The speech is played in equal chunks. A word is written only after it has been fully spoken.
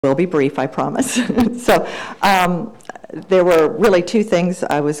Will be brief, I promise. So there were really two things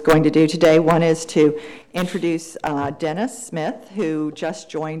I was going to do today. One is to introduce Dennis Smith, who just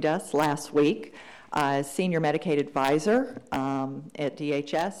joined us last week as Senior Medicaid Advisor at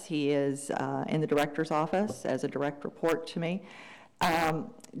DHS. He is in the Director's Office as a direct report to me.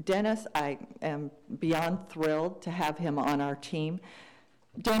 Dennis, I am beyond thrilled to have him on our team.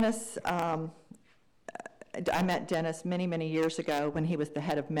 Dennis, I met Dennis many, many years ago when he was the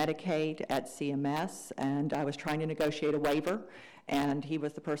head of Medicaid at CMS, and I was trying to negotiate a waiver, and he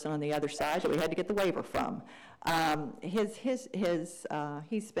was the person on the other side that we had to get the waiver from. He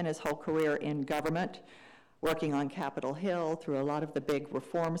spent his whole career in government, working on Capitol Hill through a lot of the big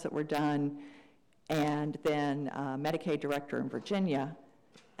reforms that were done, and then Medicaid director in Virginia.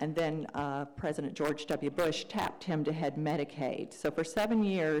 And then President George W. Bush tapped him to head Medicaid. So for 7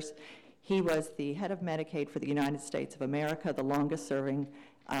 years, he was the head of Medicaid for the United States of America, the longest serving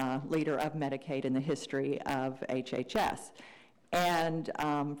leader of Medicaid in the history of HHS. And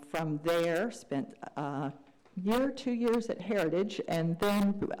from there, spent a year, 2 years at Heritage, and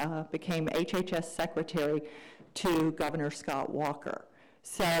then became HHS secretary to Governor Scott Walker.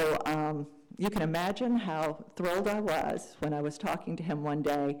 So you can imagine how thrilled I was when I was talking to him one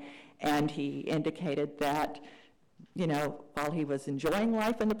day, and he indicated that, you know, while he was enjoying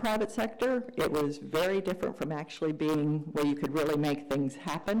life in the private sector, it was very different from actually being where you could really make things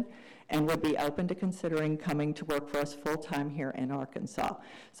happen, and would be open to considering coming to work for us full-time here in Arkansas.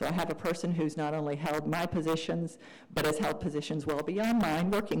 So I have a person who's not only held my positions, but has held positions well beyond mine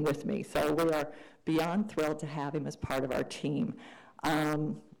working with me. So we are beyond thrilled to have him as part of our team.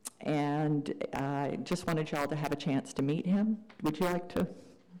 And I just wanted y'all to have a chance to meet him. Would you like to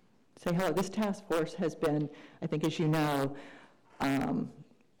say hello? This task force has been, I think as you know, an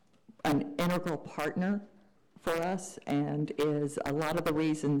integral partner for us, and is a lot of the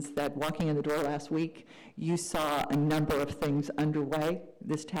reasons that walking in the door last week, you saw a number of things underway.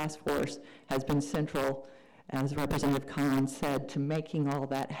 This task force has been central, as Representative Collins said, to making all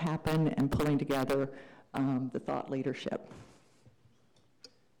that happen and pulling together the thought leadership.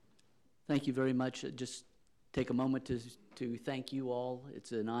 Thank you very much. Just take a moment to thank you all.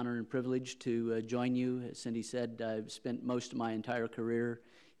 It's an honor and privilege to join you. As Cindy said, I've spent most of my entire career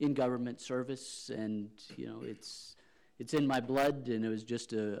in government service, and you know, it's in my blood, and it was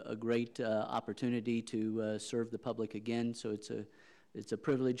just a great opportunity to serve the public again. So it's a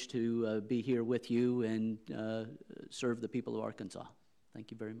privilege to be here with you and serve the people of Arkansas.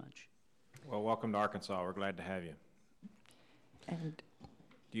 Thank you very much. Well, welcome to Arkansas. We're glad to have you. And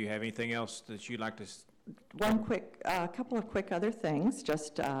do you have anything else that you'd like to? Couple of quick other things,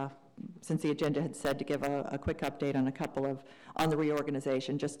 just since the agenda had said to give a quick update on the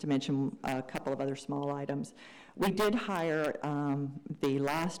reorganization, just to mention a couple of other small items. We did hire the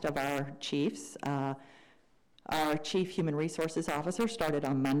last of our chiefs. Our Chief Human Resources Officer started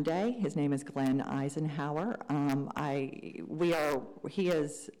on Monday. His name is Glenn Eisenhower. He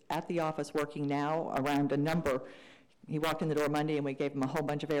is at the office working now around a number. He walked in the door Monday and we gave him a whole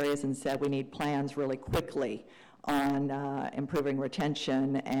bunch of areas and said we need plans really quickly on improving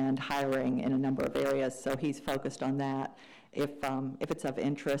retention and hiring in a number of areas. So he's focused on that. If it's of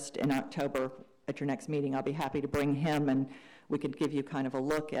interest in October at your next meeting, I'll be happy to bring him and we could give you kind of a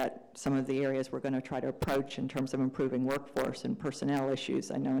look at some of the areas we're going to try to approach in terms of improving workforce and personnel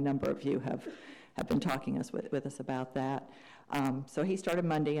issues. I know a number of you have been talking with us about that. So he started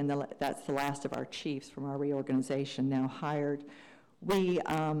Monday, and that's the last of our chiefs from our reorganization now hired. The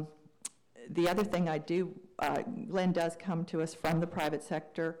other thing I do, Glenn does come to us from the private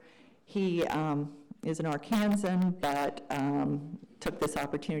sector. He is an Arkansan, but took this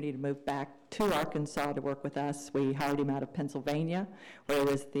opportunity to move back to Arkansas to work with us. We hired him out of Pennsylvania, where he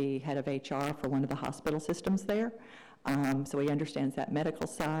was the head of HR for one of the hospital systems there. So he understands that medical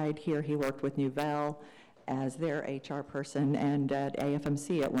side. Here he worked with Nuvell as their HR person, and at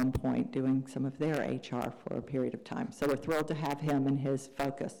AFMC at one point doing some of their HR for a period of time. So we're thrilled to have him and his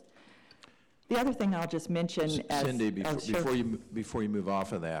focus. The other thing I'll just mention as— Cindy, before you move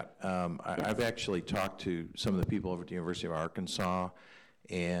off of that, yes. I've actually talked to some of the people over at the University of Arkansas,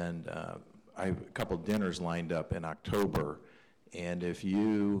 and I have a couple of dinners lined up in October. And if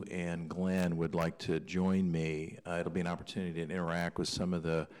you and Glenn would like to join me, it'll be an opportunity to interact with some of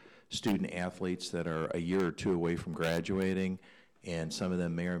the student athletes that are a year or two away from graduating, and some of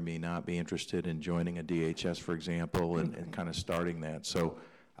them may or may not be interested in joining a DHS, for example, and kind of starting that. So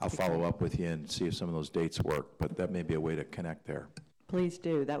I'll follow up with you and see if some of those dates work, but that may be a way to connect there. Please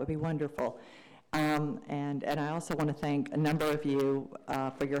do. That would be wonderful. And I also want to thank a number of you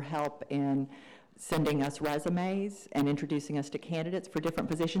for your help in sending us resumes and introducing us to candidates for different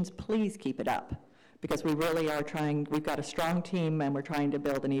positions. Please keep it up, because we really are trying. We've got a strong team, and we're trying to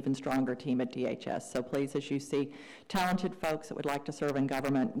build an even stronger team at DHS. So please, as you see talented folks that would like to serve in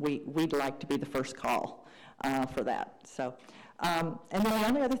government, we'd like to be the first call for that. So, and then the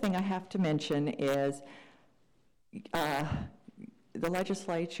only other thing I have to mention is the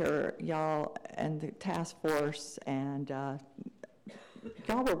legislature, y'all, and the task force, and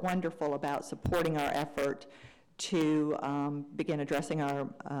y'all were wonderful about supporting our effort to begin addressing our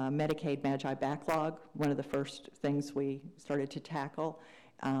Medicaid Magi backlog. One of the first things we started to tackle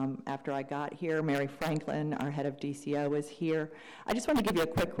after I got here. Mary Franklin, our head of DCO, is here. I just want to give you a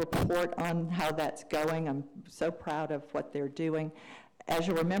quick report on how that's going. I'm so proud of what they're doing. As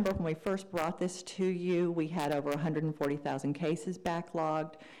you remember, when we first brought this to you, we had over 140,000 cases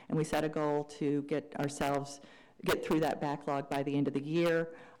backlogged, and we set a goal to get through that backlog by the end of the year.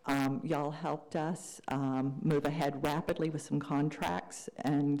 Y'all helped us move ahead rapidly with some contracts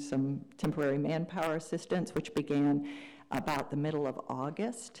and some temporary manpower assistance, which began about the middle of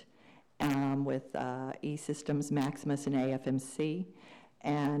August with E-Systems, Maximus, and AFMC.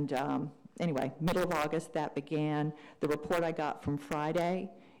 And anyway, middle of August, that began. The report I got from Friday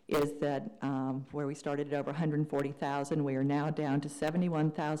is that where we started at over 140,000, we are now down to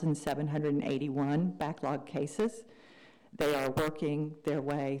 71,781 backlog cases. They are working their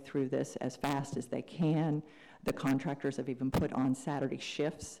way through this as fast as they can. The contractors have even put on Saturday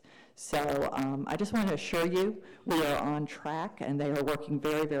shifts. So I just want to assure you we are on track, and they are working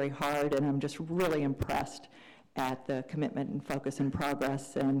very, very hard, and I'm just really impressed at the commitment and focus and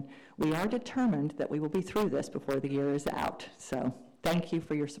progress, and we are determined that we will be through this before the year is out. So thank you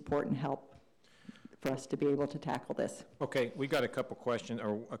for your support and help for us to be able to tackle this. Okay, we got a couple questions,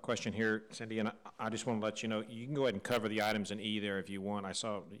 or a question here, Cindy, and I just want to let you know, you can go ahead and cover the items in E there if you want. I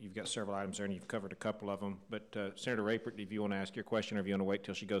saw you've got several items there, and you've covered a couple of them. But Senator Rapert, if you want to ask your question, or if you want to wait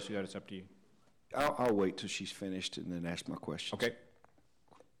till she goes through that, it's up to you. I'll wait till she's finished and then ask my question. Okay.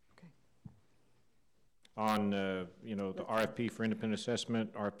 On, you know, the RFP for independent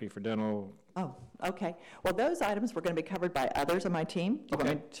assessment, RFP for dental. Oh, okay. Well, those items were going to be covered by others on my team.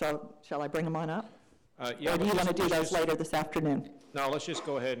 Okay. Shall I bring them on up? Yeah, or do you want to do let's those later this afternoon? No, let's just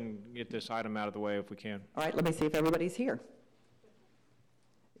go ahead and get this item out of the way if we can. All right, let me see if everybody's here.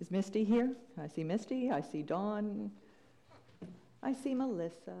 Is Misty here? I see Misty. I see Dawn. I see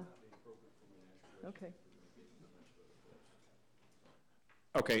Melissa. Okay.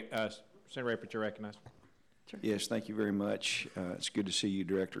 Okay, Senator Rapert, you're recognized. Sure. Yes, thank you very much. It's good to see you,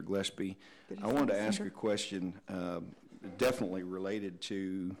 Director Gillespie. I wanted to ask a question definitely related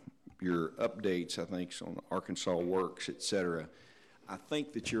to your updates, I think, on Arkansas Works, et cetera. I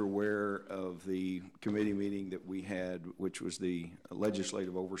think that you're aware of the committee meeting that we had, which was the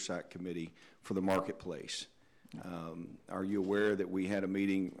Legislative Oversight Committee for the Marketplace. Are you aware that we had a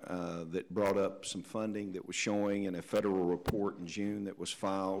meeting that brought up some funding that was showing in a federal report in June that was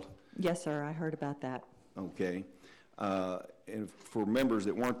filed? Yes, sir, I heard about that. Okay. And for members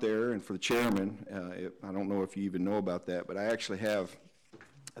that weren't there, and for the chairman, I don't know if you even know about that, but I actually have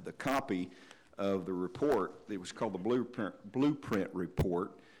the copy of the report. It was called the Blueprint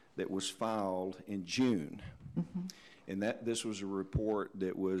Report that was filed in June. Mm-hmm. And this was a report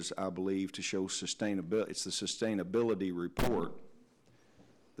that was, I believe, to show sustainability. It's the sustainability report.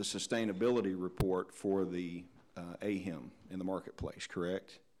 The sustainability report for the AHIM in the marketplace,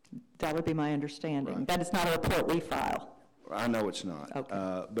 correct? That would be my understanding. Right. That is not a report we file. I know it's not.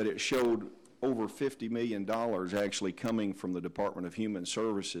 Okay. But it showed over $50 million actually coming from the Department of Human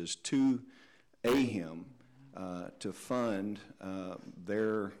Services to AHIM to fund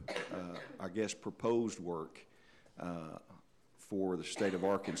their, I guess, proposed work for the state of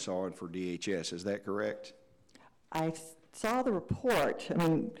Arkansas and for DHS. Is that correct? I saw the report. I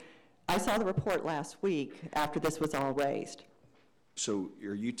mean, I saw the report last week after this was all raised. So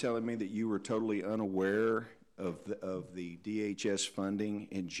are you telling me that you were totally unaware of the DHS funding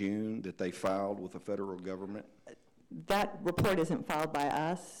in June that they filed with the federal government? That report isn't filed by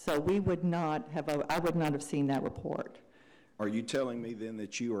us, so we would not have, I would not have seen that report. Are you telling me then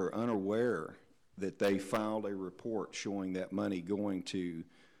that you are unaware that they filed a report showing that money going to,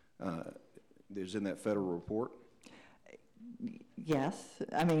 is in that federal report? Yes,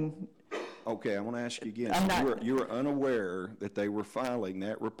 I mean. Okay, I want to ask you again. So you were unaware that they were filing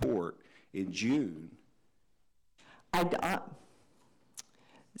that report in June?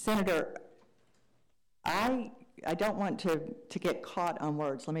 Senator, I don't want to get caught on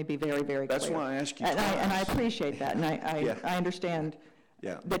words. Let me be very, very clear. That's why I asked you. And I appreciate that, and I understand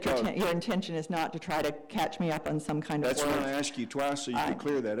Yeah, that your intention is not to try to catch me up on some kind of that's why I word. asked you twice, so you could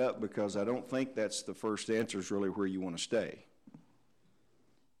clear that up, because I don't think that's the first answer is really where you want to stay.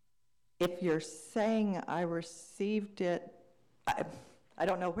 If you're saying I received it, I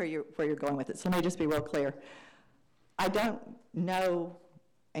don't know where you're going with it, so let me just be real clear. I don't know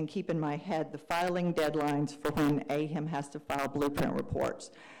and keep in my head the filing deadlines for when AHIM has to file blueprint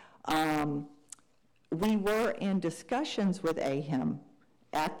reports. We were in discussions with AHIM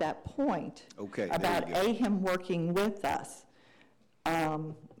at that point Okay, there you about go. AHIM working with us.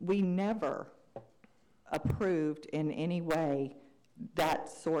 We never approved in any way that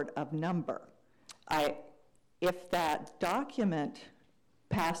sort of number. If that document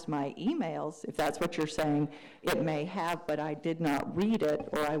passed my emails, if that's what you're saying, it may have, but I did not read it,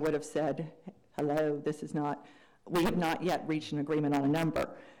 or I would have said, hello, this is not, we have not yet reached an agreement on a number.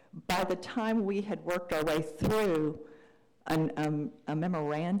 By the time we had worked our way through a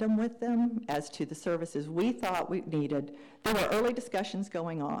memorandum with them as to the services we thought we needed, there were early discussions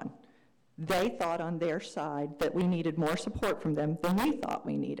going on. They thought on their side that we needed more support from them than we thought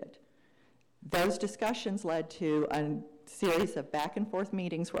we needed. Those discussions led to a series of back and forth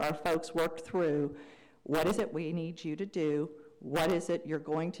meetings where our folks worked through, what is it we need you to do? What is it you're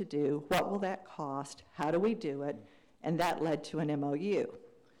going to do? What will that cost? How do we do it? And that led to an MOU.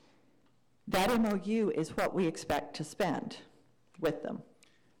 That MOU is what we expect to spend with them.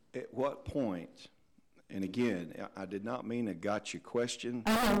 At what point, and again, I did not mean a gotcha question.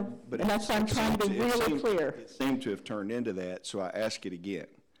 I know, but and that's why I'm trying to be really clear. It seemed to have turned into that, so I ask it again.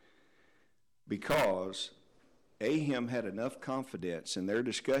 Because AHIM had enough confidence in their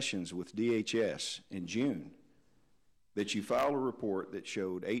discussions with DHS in June that you filed a report that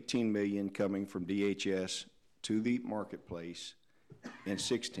showed $18 million coming from DHS to the marketplace in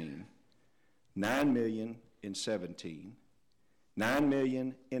 16, $9 million in 17, $9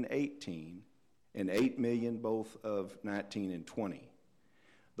 million in 18, and $8 million both of 19 and 20.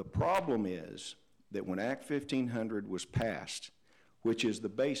 The problem is that when Act 1500 was passed, which is the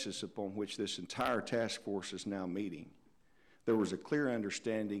basis upon which this entire task force is now meeting, there was a clear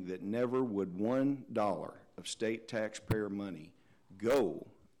understanding that never would $1 of state taxpayer money go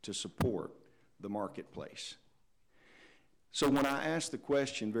to support the marketplace. So when I asked the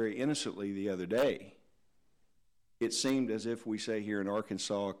question very innocently the other day, it seemed as if we say here in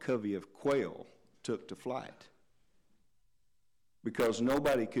Arkansas, a covey of quail took to flight, because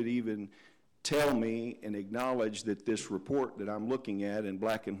nobody could even tell me and acknowledge that this report that I'm looking at in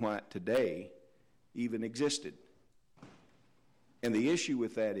black and white today even existed. And the issue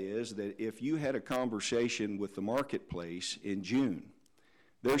with that is that if you had a conversation with the marketplace in June,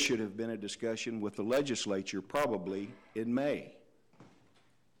 there should have been a discussion with the legislature probably in May.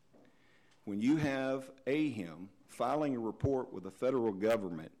 When you have AHIM filing a report with the federal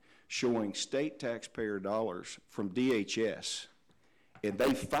government showing state taxpayer dollars from DHS, and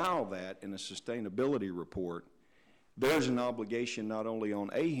they file that in a sustainability report, there's an obligation not only on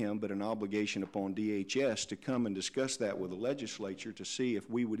AHIM, but an obligation upon DHS to come and discuss that with the legislature to see if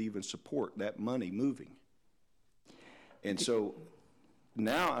we would even support that money moving. And so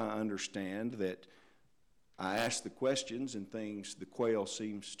now I understand that I asked the questions and things, the quail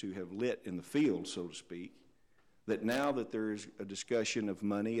seems to have lit in the field, so to speak, that now that there is a discussion of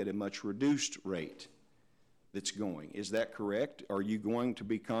money at a much reduced rate that's going. Is that correct? Are you going to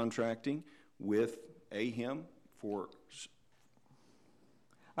be contracting with AHIM for?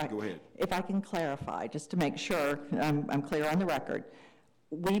 All right. Go ahead. If I can clarify, just to make sure I'm clear on the record,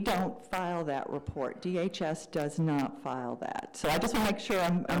 we don't file that report. DHS does not file that. So I just want to make sure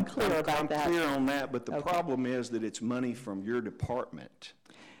I'm clear about that. I'm clear on that, but the Okay. problem is that it's money from your department.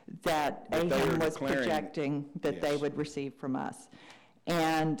 That That they AHIM are was declaring- projecting that they Yes. would receive from us.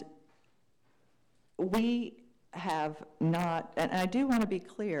 And we have not, and I do want to be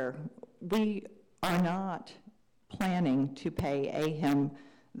clear, we are not planning to pay AHIM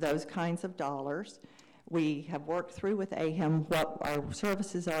those kinds of dollars. We have worked through with AHIM what our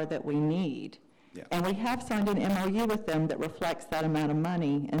services are that we need. Yeah. And we have signed an MOU with them that reflects that amount of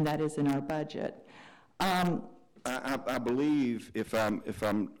money, and that is in our budget. I believe if I'm,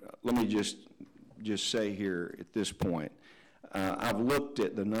 let me just say here at this point, I've looked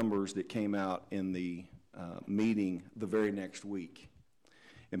at the numbers that came out in the meeting the very next week.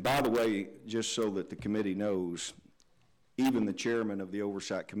 And by the way, just so that the committee knows, even the chairman of the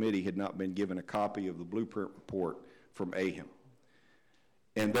Oversight Committee had not been given a copy of the blueprint report from AHIM.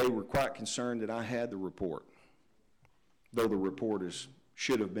 And they were quite concerned that I had the report, though the report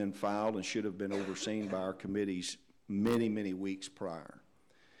should have been filed and should have been overseen by our committees many, many weeks prior.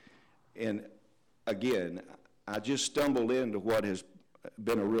 And again, I just stumbled into what has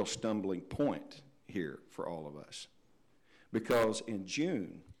been a real stumbling point here for all of us. Because in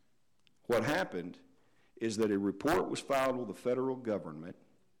June, what happened is that a report was filed with the federal government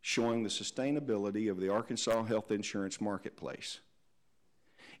showing the sustainability of the Arkansas health insurance marketplace.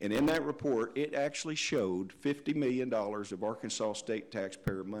 And in that report, it actually showed $50 million of Arkansas state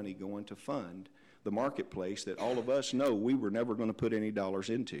taxpayer money going to fund the marketplace that all of us know we were never going to put any dollars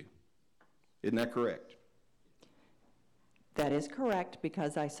into. Isn't that correct? That is correct,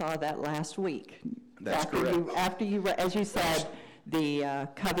 because I saw that last week. That's After you, as you said, the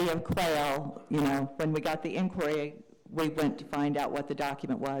covey of quail, you know, when we got the inquiry, we went to find out what the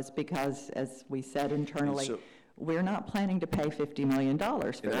document was, because, as we said internally, so, we're not planning to pay $50 million for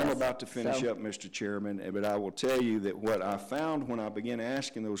this. And I'm about to finish So- up, Mr. Chairman, but I will tell you that what I found when I began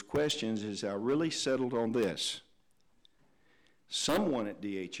asking those questions is I really settled on this. Someone at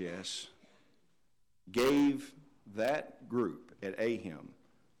DHS gave that group at AHIM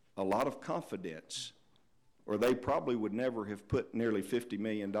a lot of confidence, or they probably would never have put nearly $50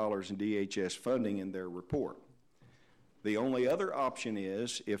 million in DHS funding in their report. The only other option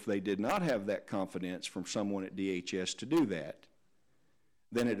is, if they did not have that confidence from someone at DHS to do that,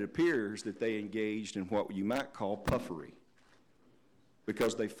 then it appears that they engaged in what you might call puffery,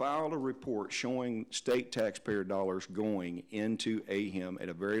 because they filed a report showing state taxpayer dollars going into AHIM at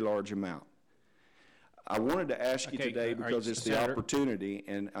a very large amount. I wanted to ask you Okay, today, because it's the Senator? opportunity,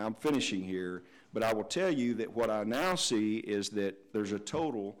 and I'm finishing here, but I will tell you that what I now see is that there's a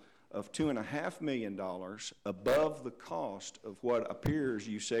total of $2.5 million above the cost of what appears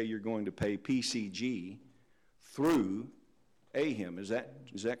you say you're going to pay PCG through AHIM.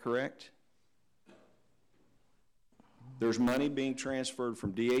 Is that correct? There's money being transferred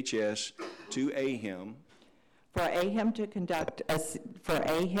from DHS to AHIM. For AHIM to for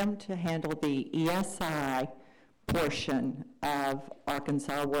AHIM to handle the ESI portion of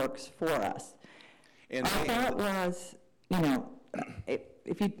Arkansas Works for us. And Our thought was, you know,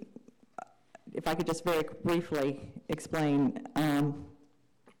 if I could just very briefly explain,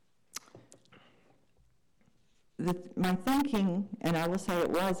 my thinking, and I will say it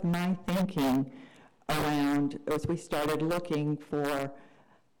was my thinking around, as we started looking for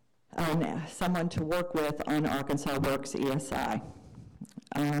someone to work with on Arkansas Works ESI.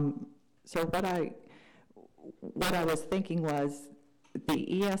 So what I was thinking was, the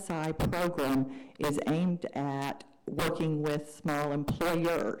ESI program is aimed at working with small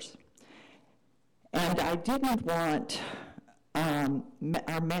employers. And I didn't want our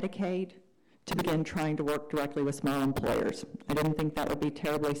Medicaid to begin trying to work directly with small employers. I didn't think that would be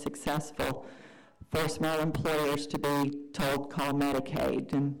terribly successful for small employers to be told, call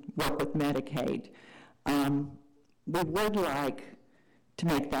Medicaid and work with Medicaid. We would like to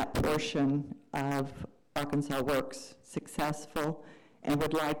make that portion of Arkansas Works successful, and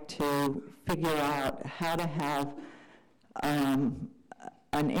would like to figure out how to have an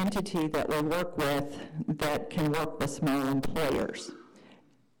entity that we work with that can work with small employers.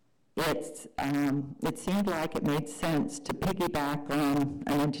 It seemed like it made sense to piggyback on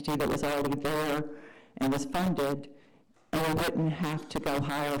an entity that was already there and was funded, and we wouldn't have to go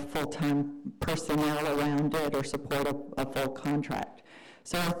hire full-time personnel around it or support a full contract.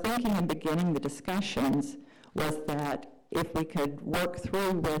 So our thinking in beginning the discussions was that if we could work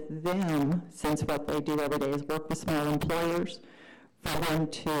through with them, since what they do every day is work with small employers, for them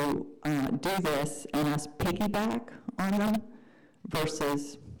to do this and us piggyback on them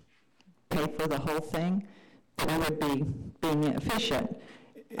versus pay for the whole thing, that we would be being efficient.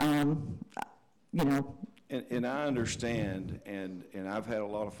 You know. And I understand, and I've had a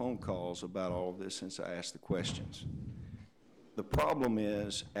lot of phone calls about all of this since I asked the questions. The problem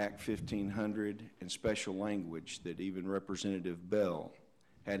is Act 1500 and special language that even Representative Bell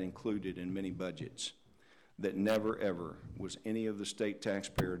had included in many budgets, that never ever was any of the state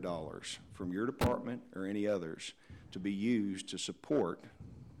taxpayer dollars from your department or any others to be used to support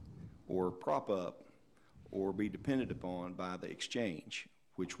or prop up or be depended upon by the exchange,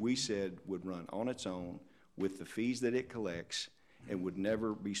 which we said would run on its own with the fees that it collects and would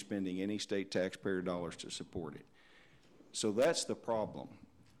never be spending any state taxpayer dollars to support it. So that's the problem.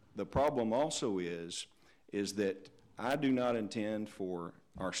 The problem also is that I do not intend for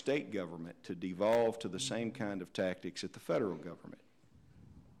our state government to devolve to the same kind of tactics at the federal government.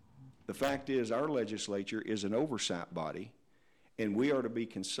 The fact is, our legislature is an oversight body, and we are to be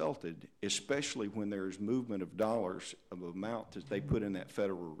consulted, especially when there is movement of dollars of amount that they put in that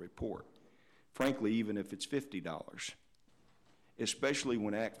federal report. Frankly, even if it's $50. Especially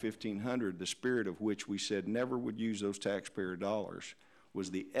when Act 1500, the spirit of which we said never would use those taxpayer dollars, was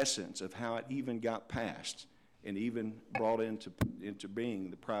the essence of how it even got passed and even brought into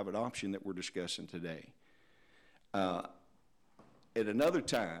being the private option that we're discussing today. At another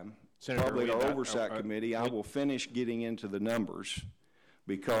time, Senator, probably at we our about- Oversight Committee, I will finish getting into the numbers,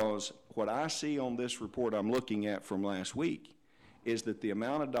 because what I see on this report I'm looking at from last week is that the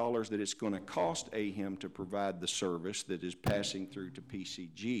amount of dollars that it's going to cost AHIM to provide the service that is passing through to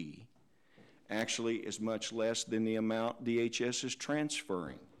PCG actually is much less than the amount DHS is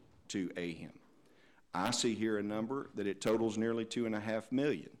transferring to AHIM. I see here a number that it totals nearly $2.5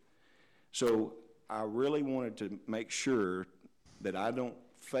 million. So I really wanted to make sure that I don't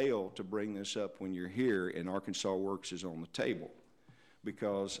fail to bring this up when you're here and Arkansas Works is on the table,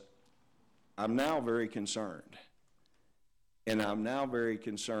 because I'm now very concerned. And I'm now very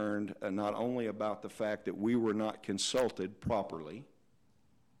concerned not only about the fact that we were not consulted properly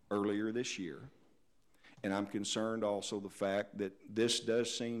earlier this year, and I'm concerned also the fact that this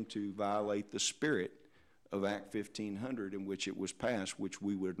does seem to violate the spirit of Act 1500 in which it was passed, which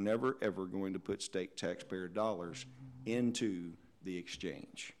we were never, ever going to put state taxpayer dollars into the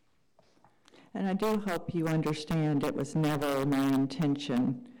exchange. And I do hope you understand it was never my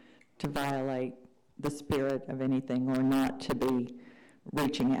intention to violate the spirit of anything or not to be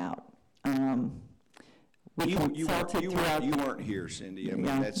reaching out. We You consulted throughout. weren't here, Cindy. I mean,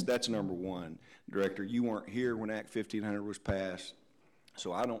 Yeah. that's number one. Director, you weren't here when Act 1500 was passed,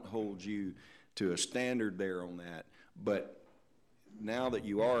 so I don't hold you to a standard there on that. But now that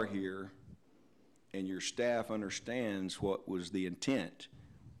you are here and your staff understands what was the intent,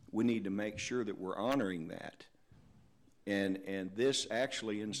 we need to make sure that we're honoring that. And this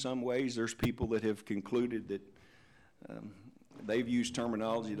actually, in some ways, there's people that have concluded that they've used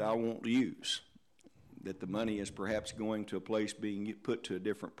terminology that I won't use, that the money is perhaps going to a place being put to a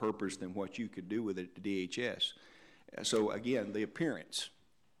different purpose than what you could do with it at DHS. So again, the appearance,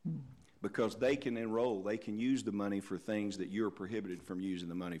 because they can enroll, they can use the money for things that you're prohibited from using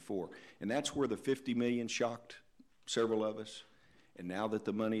the money for. And that's where the $50 million shocked several of us. And now that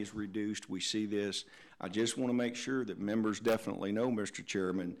the money is reduced, we see this. I just want to make sure that members definitely know, Mr.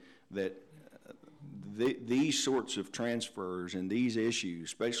 Chairman, that these sorts of transfers and these issues,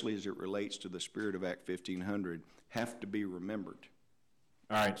 especially as it relates to the spirit of Act 1500, have to be remembered.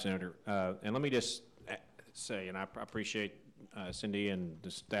 All right, Senator. And let me just say, and I appreciate Cindy and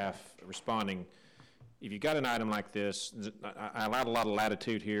the staff responding. If you've got an item like this, I allowed a lot of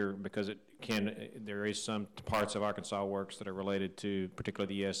latitude here because there is some parts of Arkansas Works that are related to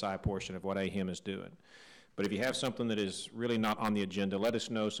particularly the ESI portion of what AHIM is doing. But if you have something that is really not on the agenda, let us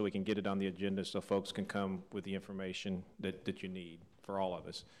know so we can get it on the agenda so folks can come with the information that you need for all of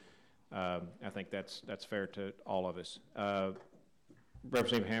us. I think that's fair to all of us.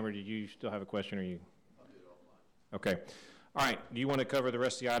 Representative Hammer, do you still have a question, or you? I'll do it offline. Okay. All right. Do you want to cover the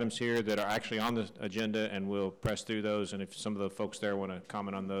rest of the items here that are actually on the agenda, and we'll press through those, and if some of the folks there want to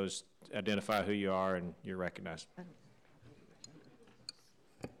comment on those, identify who you are, and you're recognized.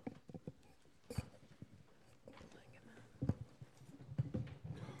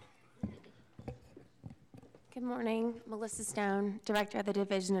 Good morning, Melissa Stone, Director of the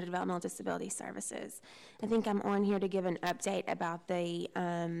Division of Developmental Disability Services. I think I'm on here to give an update about the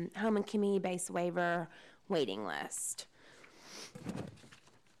home and community-based waiver waiting list.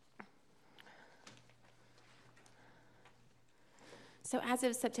 So as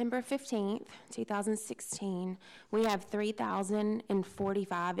of September 15th, 2016, we have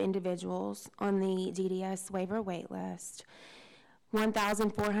 3,045 individuals on the DDS waiver wait list.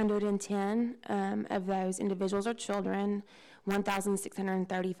 1,410 of those individuals are children.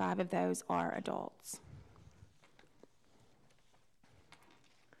 1,635 of those are adults.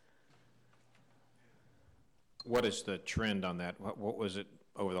 What is the trend on that? What was it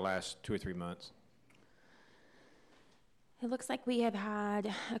over the last 2 or 3 months? It looks like we have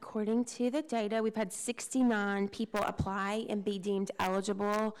had, according to the data, we've had 69 people apply and be deemed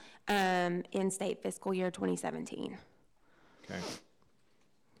eligible in state fiscal year 2017. Okay.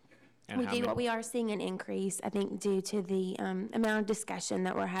 And We are seeing an increase, I think, due to the amount of discussion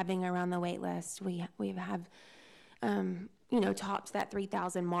that we're having around the wait list. We have, topped that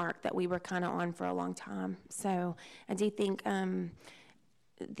 3,000 mark that we were kind of on for a long time. So I do think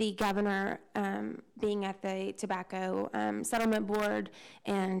the governor being at the Tobacco Settlement Board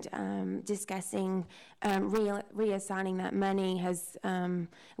and discussing reassigning that money has,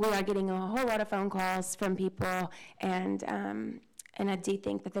 we are getting a whole lot of phone calls from people, and I do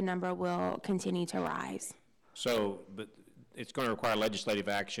think that the number will continue to rise. So, but it's going to require legislative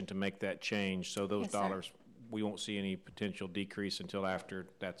action to make that change, so those Yes, sir. dollars, we won't see any potential decrease until after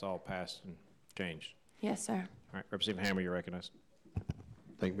that's all passed and changed. Yes, sir. All right, Representative Hammer, you're recognized.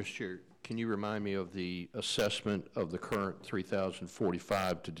 Thank you, Mr. Chair. can you remind me of the assessment of the current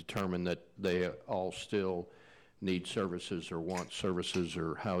 3,045 to determine that they all still need services or want services,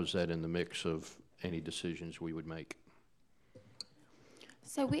 or how is that in the mix of any decisions we would make?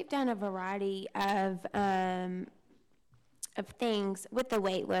 So we've done a variety of things with the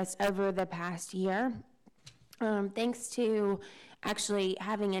wait list over the past year. Thanks to actually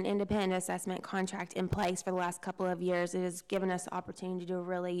having an independent assessment contract in place for the last couple of years, it has given us the opportunity to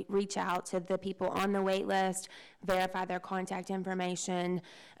really reach out to the people on the wait list, verify their contact information.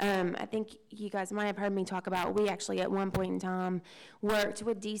 I think you guys might have heard me talk about, we actually at one point in time worked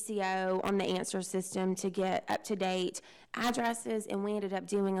with DCO on the answer system to get up-to-date addresses, and we ended up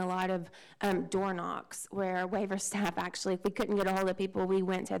doing a lot of door knocks where waiver staff actually, if we couldn't get a hold of people, we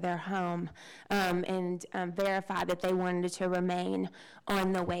went to their home and verified that they wanted to remain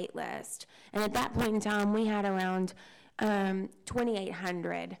on the wait list. And at that point in time, we had around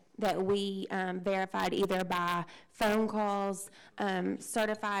 2,800 that we verified either by phone calls,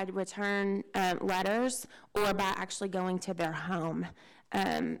 certified return letters, or by actually going to their home.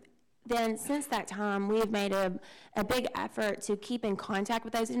 Then since that time, we've made a big effort to keep in contact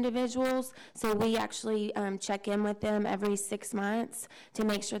with those individuals. So we actually check in with them every 6 months to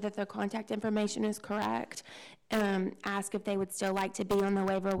make sure that their contact information is correct. Ask if they would still like to be on the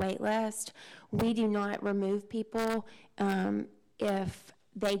waiver wait list. We do not remove people if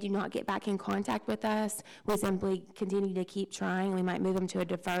they do not get back in contact with us. We simply continue to keep trying. We might move them to a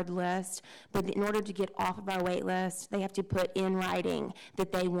deferred list, but in order to get off of our wait list, they have to put in writing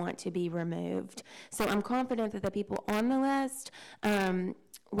that they want to be removed. So I'm confident that the people on the list,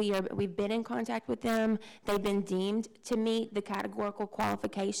 we've been in contact with them. They've been deemed to meet the categorical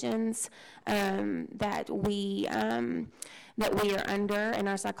qualifications that we are under, and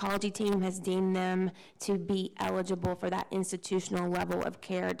our psychology team has deemed them to be eligible for that institutional level of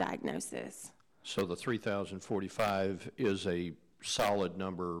care diagnosis. So the 3,045 is a solid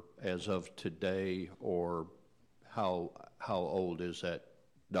number as of today, or how old is that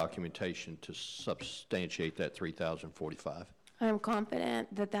documentation to substantiate that 3,045? I'm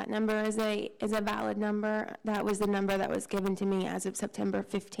confident that that number is a valid number. That was the number that was given to me as of September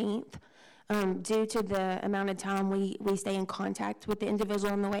 15th. Due to the amount of time we stay in contact with the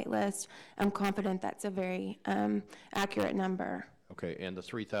individual on the wait list, I'm confident that's a very accurate number. Okay, and the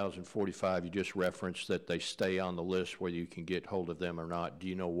 3,045, you just referenced that they stay on the list whether you can get hold of them or not. Do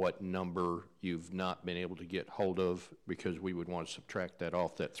you know what number you've not been able to get hold of? Because we would want to subtract that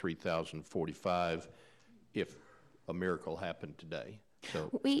off that 3,045 if a miracle happened today.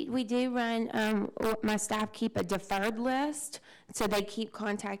 So We do run, my staff keep a deferred list, so they keep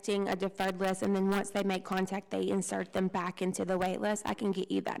contacting a deferred list, and then once they make contact, they insert them back into the wait list. I can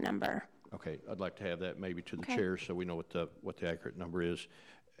get you that number. okay, I'd like to have that maybe to the Okay. chair so we know what the accurate number is.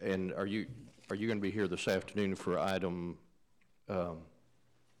 And are you going to be here this afternoon for item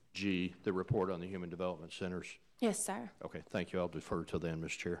G, the report on the Human Development Centers? Yes, sir. Okay, thank you. I'll defer till then,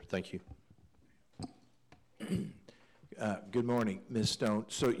 Mr. Chair. Thank you. Good morning, Ms. Stone.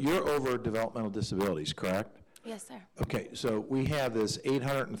 So you're over developmental disabilities, correct? Yes, sir. Okay, so we have this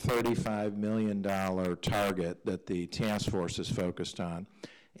 $835 million target that the task force is focused on.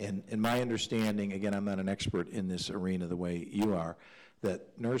 And in my understanding, again, I'm not an expert in this arena the way you are, that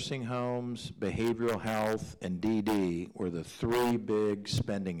nursing homes, behavioral health, and DD were the three big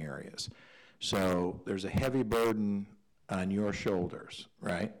spending areas. So there's a heavy burden on your shoulders,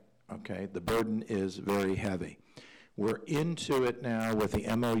 right? Okay, the burden is very heavy. We're into it now with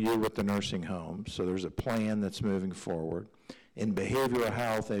the MOU with the nursing home, so there's a plan that's moving forward. In behavioral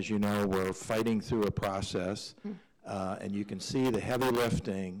health, as you know, we're fighting through a process, and you can see the heavy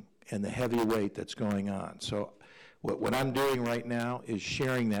lifting and the heavy weight that's going on. So what I'm doing right now is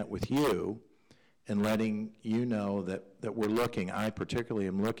sharing that with you and letting you know that we're looking, I particularly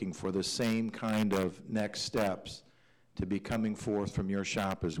am looking for the same kind of next steps to be coming forth from your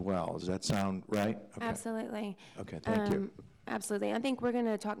shop as well. Does that sound right? Okay. Absolutely. Okay, thank you. Absolutely. I think we're going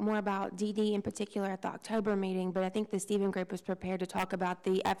to talk more about DD in particular at the October meeting, but I think the Stephen Group was prepared to talk about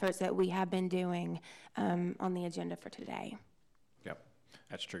the efforts that we have been doing on the agenda for today. Yep,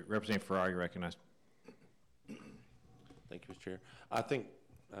 that's true. Representative Farrar, you recognized. Thank you, Mr. Chair. I think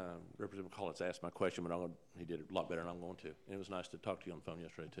Representative McCullough asked my question, but he did it a lot better than I'm going to. And it was nice to talk to you on the phone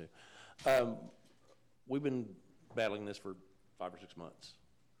yesterday, too. We've been battling this for 5 or 6 months.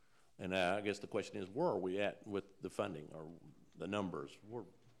 And I guess the question is, where are we at with the funding or the numbers?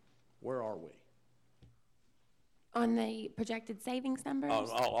 Where are we? On the projected savings numbers?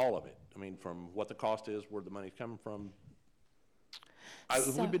 All of it. I mean, from what the cost is, where the money's coming from.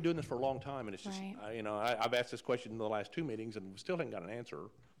 So- We've been doing this for a long time, and it's just, Right. you know, I've asked this question in the last 2 meetings, and we still haven't got an answer.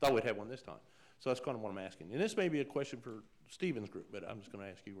 Thought we'd have one this time. So that's kind of what I'm asking. And this may be a question for Stephen's group, but I'm just going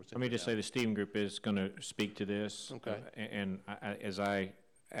to ask you. Let me just say the Steven Group is going to speak to this. Okay. And as I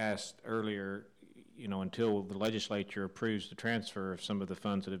asked earlier, you know, until the legislature approves the transfer of some of the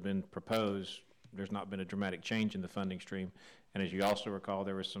funds that have been proposed, there's not been a dramatic change in the funding stream. And as you also recall,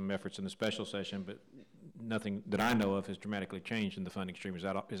 there were some efforts in the special session, but nothing that I know of has dramatically changed in the funding stream. Is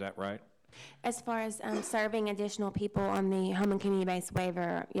that right? As far as serving additional people on the home and community-based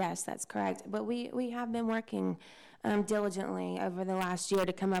waiver, yes, that's correct. But we have been working diligently over the last year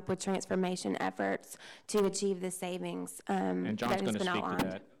to come up with transformation efforts to achieve the savings And John's that has going to been speak to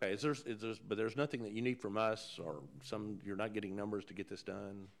outlined. that. Okay, but there's nothing that you need from us, or you're not getting numbers to get this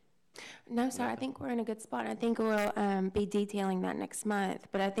done? No, sir, I think we're in a good spot. I think we'll be detailing that next month,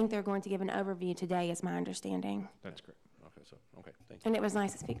 but I think they're going to give an overview today, is my understanding. That's correct. Okay, thank you. And it was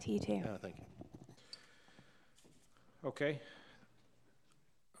nice to speak to you, too. Yeah, thank you. Okay.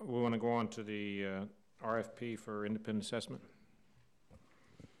 We want to go on to the RFP for independent assessment.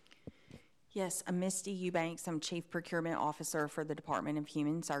 Yes, I'm Misty Eubanks. I'm Chief Procurement Officer for the Department of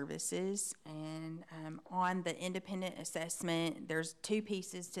Human Services. And on the independent assessment, there's 2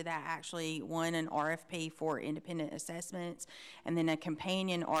 pieces to that, actually. One, an RFP for independent assessments, and then a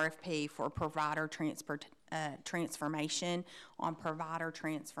companion RFP for provider transformation. On provider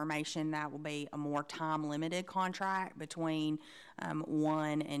transformation, that will be a more time-limited contract between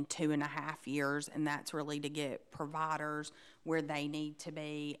 1 and 2.5 years, and that's really to get providers where they need to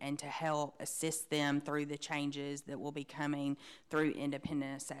be and to help assist them through the changes that will be coming through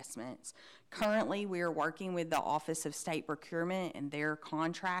independent assessments. Currently, we are working with the Office of State Procurement and their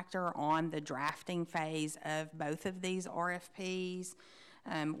contractor on the drafting phase of both of these RFPs.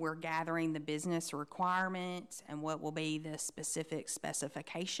 We're gathering the business requirements and what will be the specific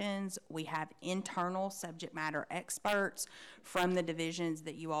specifications. We have internal subject matter experts from the divisions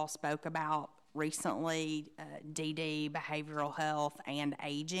that you all spoke about recently, DD, behavioral health, and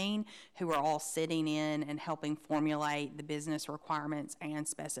aging, who are all sitting in and helping formulate the business requirements and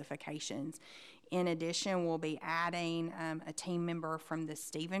specifications. In addition, we'll be adding a team member from the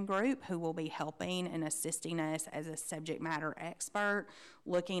Steven Group who will be helping and assisting us as a subject matter expert,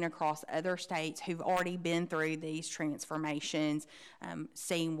 looking across other states who've already been through these transformations,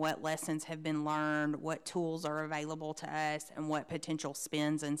 seeing what lessons have been learned, what tools are available to us, and what potential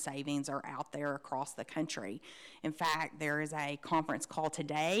spends and savings are out there across the country. In fact, there is a conference call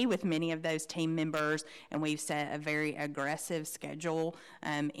today with many of those team members, and we've set a very aggressive schedule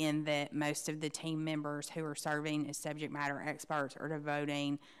in that most of the team members who are serving as subject matter experts are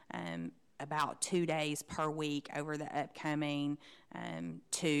devoting about 2 days per week over the upcoming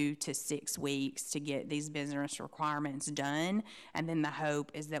 2 to 6 weeks to get these business requirements done. And then the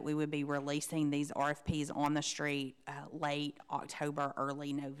hope is that we would be releasing these RFPs on the street late October,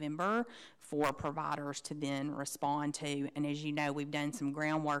 early November for providers to then respond to. And as you know, we've done some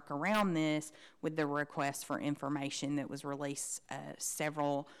groundwork around this with the request for information that was released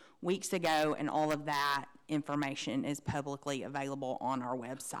several weeks ago, and all of that information is publicly available on our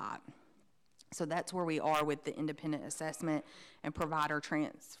website. So that's where we are with the independent assessment and provider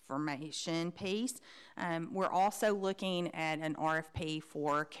transformation piece. We're also looking at an RFP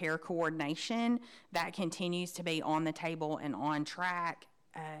for care coordination. That continues to be on the table and on track.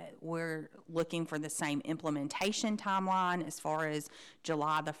 We're looking for the same implementation timeline as far as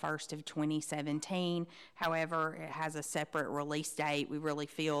July the 1st of 2017. However, it has a separate release date. We really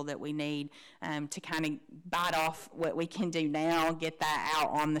feel that we need to kind of bite off what we can do now, get that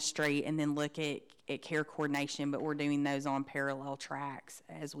out on the street, and then look at care coordination, but we're doing those on parallel tracks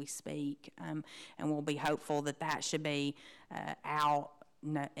as we speak. And we'll be hopeful that that should be out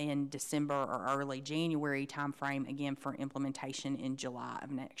in December or early January timeframe, again for implementation in July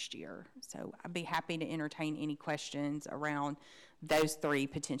of next year. So I'd be happy to entertain any questions around those 3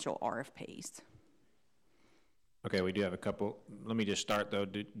 potential RFPs. Okay, we do have a couple. Let me just start though.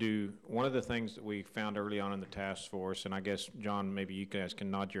 One of the things that we found early on in the task force, and I guess John, maybe you guys can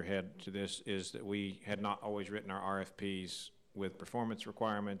nod your head to this, is that we had not always written our RFPs with performance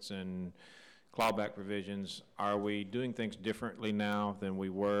requirements and clawback provisions. Are we doing things differently now than we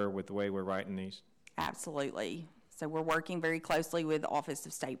were with the way we're writing these? Absolutely. So we're working very closely with the Office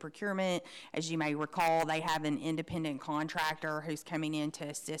of State Procurement. As you may recall, they have an independent contractor who's coming in to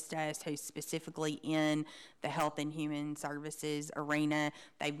assist us, who's specifically in the health and human services arena.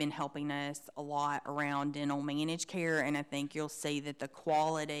 They've been helping us a lot around dental managed care, and I think you'll see that the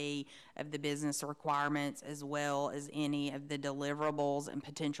quality of the business requirements as well as any of the deliverables and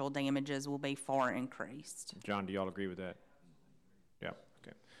potential damages will be far increased. John, do y'all agree with that? Yeah.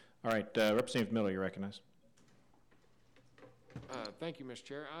 All right, Representative Miller, you're recognized. Thank you, Mr.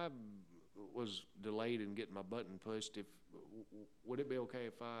 Chair. I was delayed in getting my button pushed. Would it be okay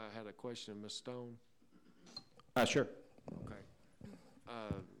if I had a question of Ms. Stone? Sure. Okay.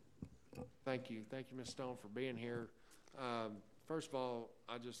 Thank you, Ms. Stone, for being here. First of all,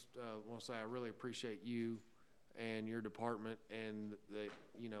 I just want to say I really appreciate you and your department, and that,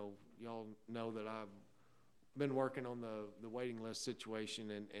 you know, y'all know that I've been working on the waiting list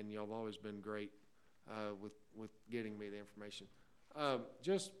situation, and y'all have always been great with getting me the information.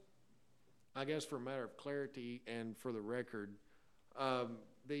 Just, I guess for a matter of clarity and for the record,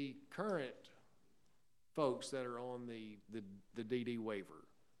 the current folks that are on the DD waiver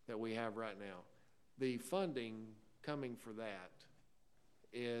that we have right now, the funding coming for that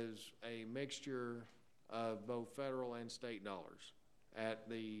is a mixture of both federal and state dollars at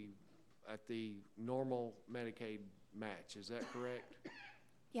the normal Medicaid match. Is that correct?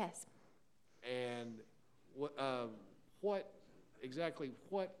 Yes. And what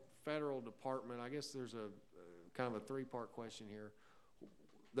federal department, I guess there's a kind of a three-part question here.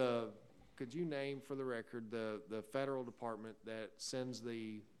 Could you name for the record the federal department that sends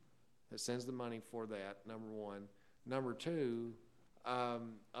the money for that, number one? Number two,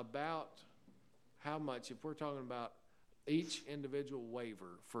 about how much, if we're talking about each individual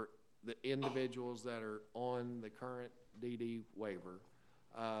waiver for the individuals that are on the current DD waiver,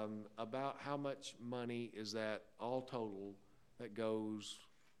 about how much money is that all total that goes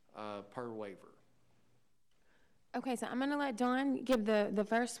per waiver? Okay, so I'm going to let Dawn give the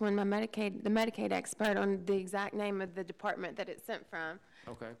first one, the Medicaid expert, on the exact name of the department that it's sent from.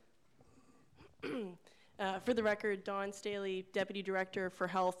 Okay. For the record, Dawn Staley, Deputy Director for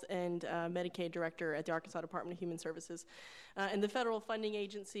Health and Medicaid Director at the Arkansas Department of Human Services. And the federal funding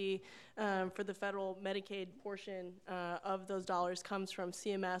agency for the federal Medicaid portion of those dollars comes from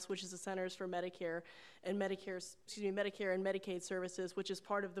CMS, which is the Centers for Medicare and Medicare and Medicaid Services, which is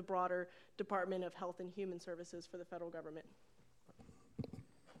part of the broader Department of Health and Human Services for the federal government.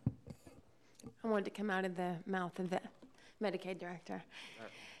 I wanted to come out of the mouth of the Medicaid director.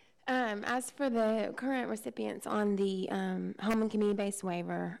 As for the current recipients on the home and community-based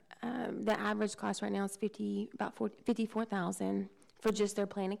waiver, the average cost right now is about $54,000 for just their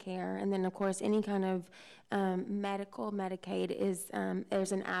plan of care, and then of course any kind of medical Medicaid is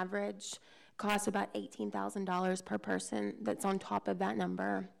there's an average cost of about $18,000 per person that's on top of that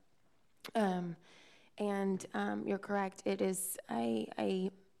number. And you're correct; it is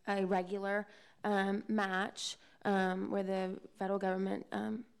a regular match where the federal government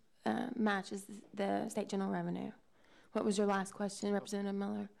matches the state general revenue. What was your last question, Representative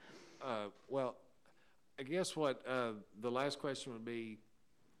Miller? Well, I guess what the last question would be,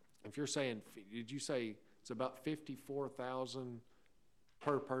 if you're saying, did you say it's about $54,000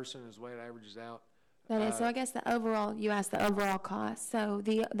 per person is the way it averages out? That is, so I guess the overall, you asked the overall cost. So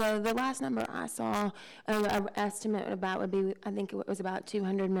the last number I saw, an estimate about would be, I think it was about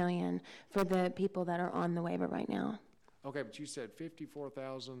 $200 million for the people that are on the waiver right now. Okay, but you said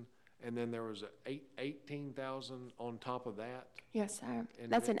 54,000, and then there was 18,000 on top of that? Yes, sir.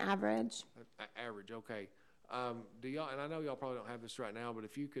 That's an average. Average, okay. Do y'all, and I know y'all probably don't have this right now, but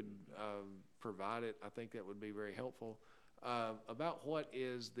if you could provide it, I think that would be very helpful. About what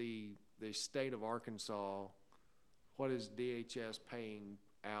is the state of Arkansas, what is DHS paying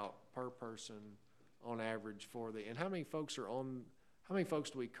out per person on average for and how many folks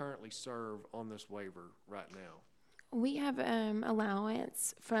do we currently serve on this waiver right now? We have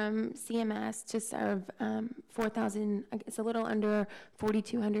allowance from CMS to serve 4,000, it's a little under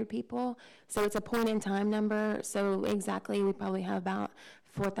 4,200 people. So it's a point in time number. So exactly, we probably have about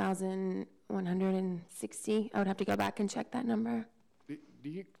 4,160. I would have to go back and check that number.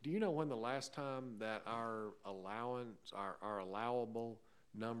 Do you know when the last time that our allowance, our allowable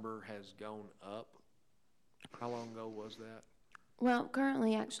number has gone up? How long ago was that? Well,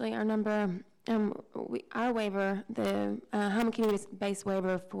 currently, actually, our number, our waiver, the home community-based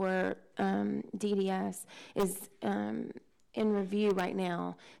waiver for DDS is in review right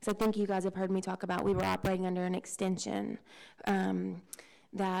now. So I think you guys have heard me talk about we were operating under an extension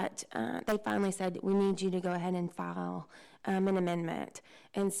that they finally said, we need you to go ahead and file an amendment.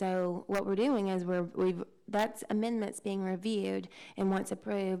 And so what we're doing is that amendment's being reviewed, and once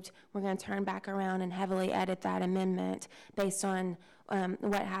approved, we're going to turn back around and heavily edit that amendment based on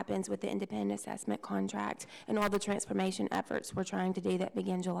what happens with the independent assessment contract and all the transformation efforts we're trying to do that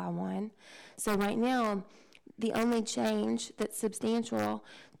begin July 1. So right now, the only change that's substantial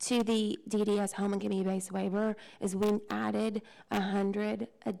to the DDS home and community-based waiver is we added 100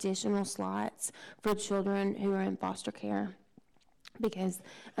 additional slots for children who are in foster care. because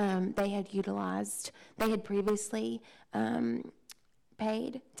they had previously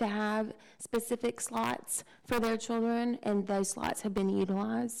paid to have specific slots for their children, and those slots have been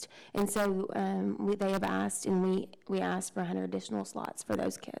utilized. And so they have asked, and we asked for 100 additional slots for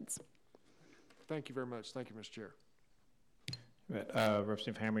those kids. Thank you very much. Thank you, Mr. Chair.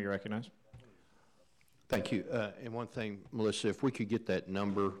 Representative Hammer, you recognize. Thank you. And one thing, Melissa, if we could get that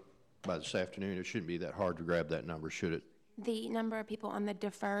number by this afternoon, it shouldn't be that hard to grab that number, should it? The number of people on the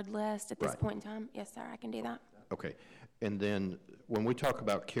deferred list at this point in time? Yes, sir, I can do that. Okay. And then when we talk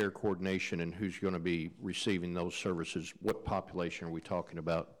about care coordination and who's going to be receiving those services, what population are we talking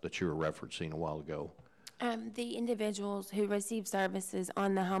about that you were referencing a while ago? The individuals who receive services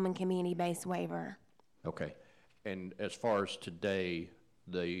on the home and community-based waiver. Okay. And as far as today,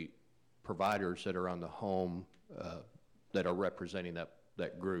 the providers that are on the home that are representing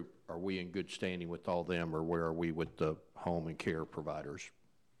that group, are we in good standing with all them, or where are we with the home and care providers?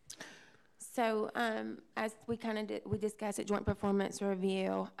 So as we we discussed at Joint Performance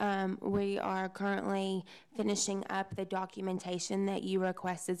Review, we are currently finishing up the documentation that you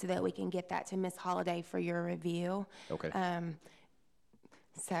requested so that we can get that to Ms. Holliday for your review. Okay.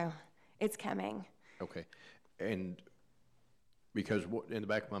 So it's coming. Okay. And because in the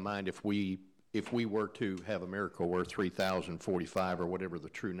back of my mind, if we were to have a miracle where 3,045 or whatever the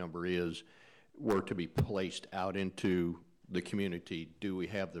true number is, were to be placed out into the community, do we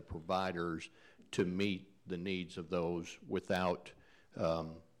have the providers to meet the needs of those without,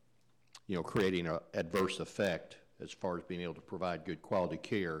 creating an adverse effect as far as being able to provide good quality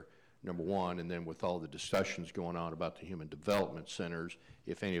care, number one, and then with all the discussions going on about the human development centers,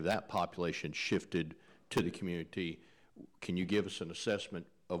 if any of that population shifted to the community, can you give us an assessment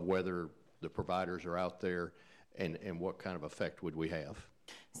of whether the providers are out there and what kind of effect would we have?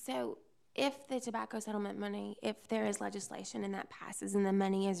 So if the tobacco settlement money, if there is legislation and that passes and the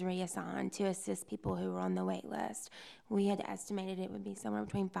money is reassigned to assist people who are on the wait list, we had estimated it would be somewhere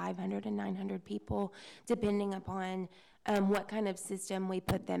between 500 and 900 people, depending upon what kind of system we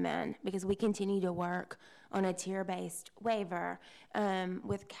put them in, because we continue to work on a tier-based waiver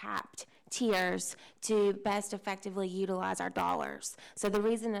with capped tiers to best effectively utilize our dollars. So the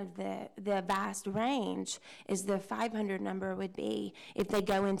reason of the vast range is the 500 number would be if they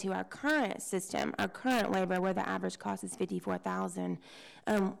go into our current system, our current waiver where the average cost is $54,000.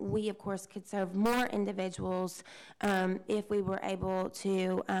 We of course could serve more individuals if we were able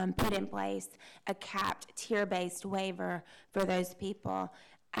to put in place a capped tier-based waiver for those people.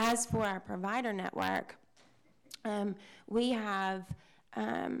 As for our provider network, we have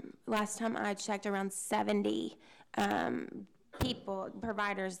last time I checked, around 70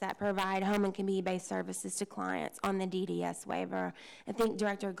 providers that provide home and community-based services to clients on the DDS waiver. I think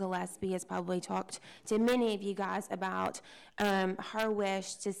Director Gillespie has probably talked to many of you guys about her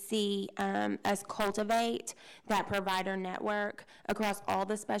wish to see us cultivate that provider network across all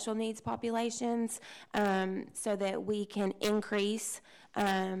the special needs populations so that we can increase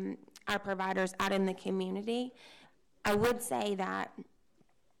our providers out in the community. I would say that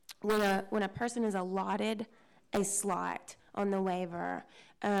when a person is allotted a slot on the waiver,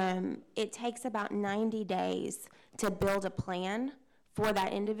 it takes about 90 days to build a plan for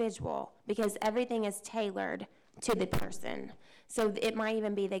that individual because everything is tailored to the person. So it might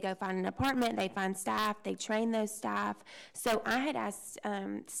even be they go find an apartment, they find staff, they train those staff. So I had asked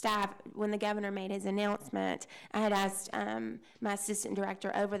staff, when the governor made his announcement, I had asked my assistant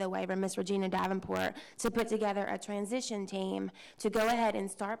director over the waiver, Ms. Regina Davenport, to put together a transition team to go ahead and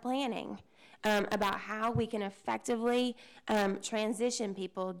start planning about how we can effectively transition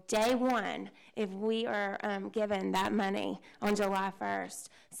people day one if we are given that money on July 1st,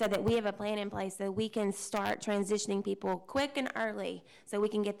 so that we have a plan in place so we can start transitioning people quick and early so we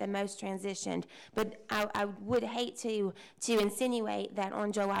can get the most transitioned. But I would hate to insinuate that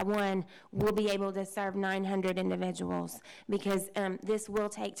on July 1 we'll be able to serve 900 individuals because this will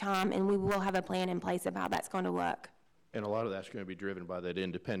take time and we will have a plan in place of how that's going to look. And a lot of that's going to be driven by that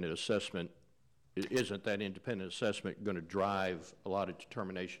independent assessment. Isn't that independent assessment going to drive a lot of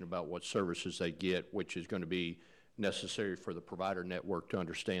determination about what services they get, which is going to be necessary for the provider network to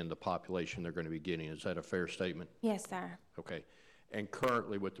understand the population they're going to be getting? Is that a fair statement? Yes, sir. Okay. And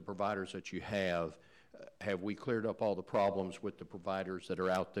currently with the providers that you have we cleared up all the problems with the providers that are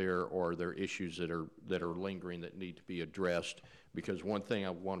out there, or are there issues that are lingering that need to be addressed? Because one thing I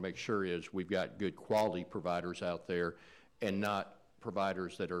want to make sure is we've got good quality providers out there and not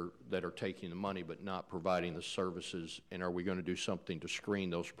providers that are taking the money but not providing the services. And are we going to do something to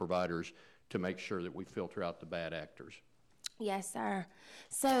screen those providers to make sure that we filter out the bad actors? Yes, sir.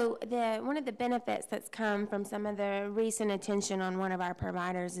 So one of the benefits that's come from some of the recent attention on one of our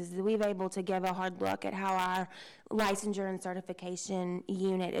providers is that we've able to give a hard look at how our licensure and certification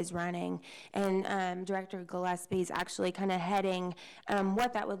unit is running. And Director Gillespie's actually kind of heading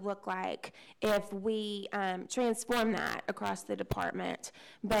what that would look like if we transform that across the department.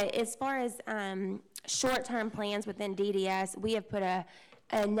 But as far as short-term plans within DDS, we have put a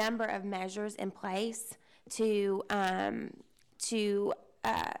number of measures in place to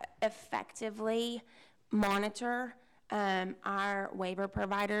effectively monitor our waiver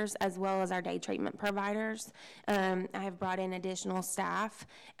providers as well as our day treatment providers. I have brought in additional staff.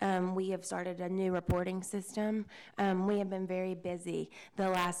 We have started a new reporting system. We have been very busy the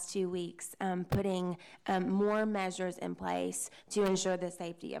last 2 weeks putting more measures in place to ensure the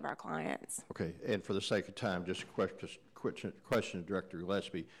safety of our clients. Okay, and for the sake of time, just a question to Director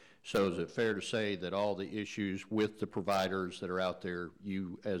Gillespie. So is it fair to say that all the issues with the providers that are out there,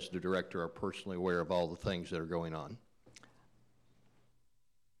 you as the director are personally aware of all the things that are going on?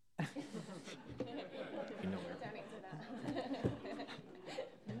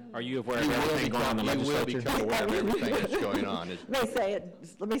 Are you aware of everything going on in the legislature? You will become aware of everything that's going on.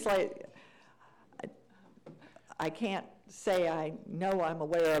 Let me say it. I can't say I know I'm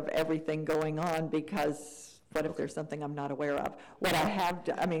aware of everything going on, because what if there's something I'm not aware of? What I have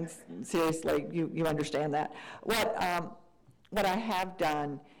done, I mean, seriously, you understand that. What I have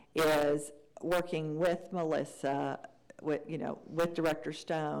done is working with Melissa, with Director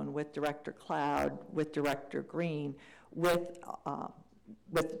Stone, with Director Cloud, with Director Green, with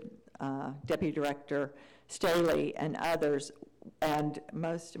Deputy Director Staley and others, and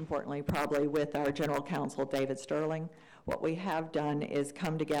most importantly, probably with our General Counsel, David Sterling. What we have done is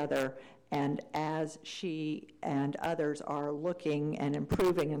come together, and as she and others are looking and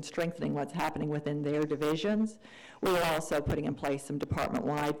improving and strengthening what's happening within their divisions, we are also putting in place some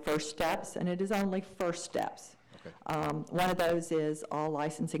department-wide first steps, and it is only first steps. Okay. One of those is all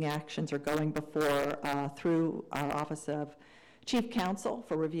licensing actions are going through our Office of Chief Counsel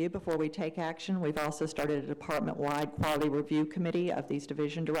for review before we take action. We've also started a department-wide quality review committee of these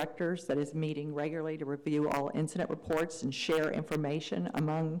division directors that is meeting regularly to review all incident reports and share information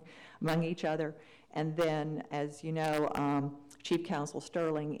among each other. And then, as you know, Chief Counsel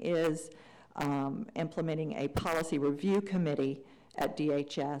Sterling is implementing a policy review committee at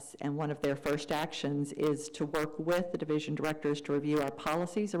DHS, and one of their first actions is to work with the division directors to review our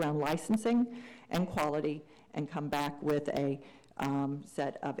policies around licensing and quality and come back with a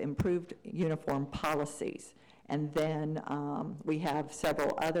set of improved uniform policies. And then we have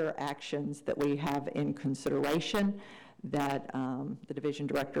several other actions that we have in consideration that the division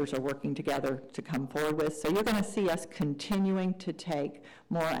directors are working together to come forward with. So you're going to see us continuing to take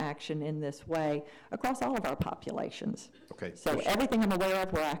more action in this way across all of our populations. Okay. So everything I'm aware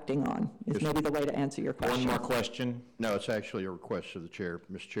of, we're acting on, is maybe the way to answer your question. One more question. No, it's actually a request of the chair,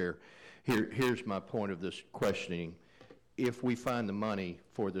 Mr. Chair. Here's my point of this questioning. If we find the money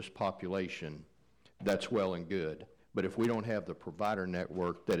for this population, that's well and good. But if we don't have the provider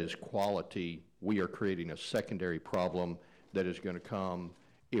network that is quality, we are creating a secondary problem that is going to come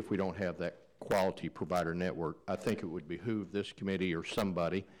if we don't have that quality provider network. I think it would behoove this committee or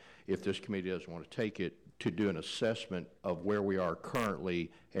somebody, if this committee doesn't want to take it, to do an assessment of where we are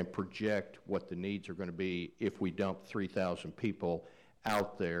currently and project what the needs are going to be if we dump 3,000 people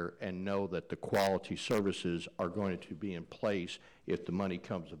out there and know that the quality services are going to be in place if the money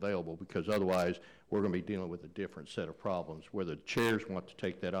comes available, because otherwise we're going to be dealing with a different set of problems. Whether the chairs want to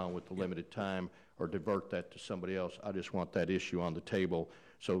take that on with the limited time or divert that to somebody else, I just want that issue on the table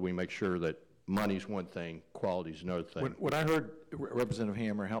so we make sure that money's one thing, quality's another thing. What I heard, Representative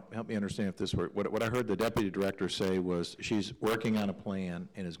Hammer, help me understand if this works. What I heard the deputy director say was she's working on a plan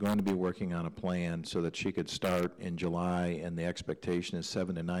and is going to be working on a plan so that she could start in July, and the expectation is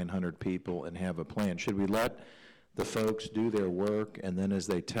 700 to 900 people and have a plan. Should we let the folks do their work, and then as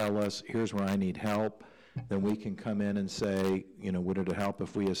they tell us, here's where I need help, then we can come in and say, would it help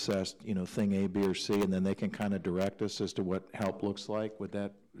if we assessed, thing A, B, or C, and then they can kind of direct us as to what help looks like? Would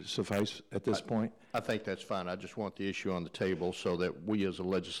that suffice at this point? I think that's fine. I just want the issue on the table so that we as a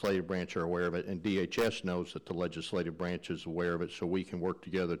legislative branch are aware of it, and DHS knows that the legislative branch is aware of it, so we can work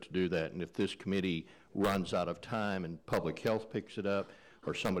together to do that. And if this committee runs out of time and public health picks it up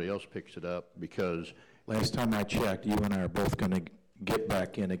or somebody else picks it up, because last time I checked, you and I are both going to get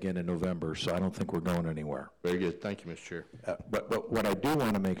back in again in November, so I don't think we're going anywhere. Very good. Thank you, Mr. Chair. But what I do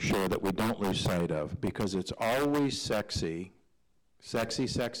want to make sure that we don't lose sight of, because it's always sexy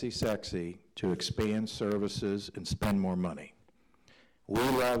to expand services and spend more money. We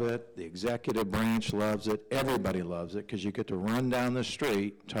love it, the executive branch loves it, everybody loves it, because you get to run down the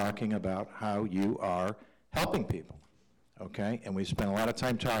street talking about how you are helping people, okay? And we spend a lot of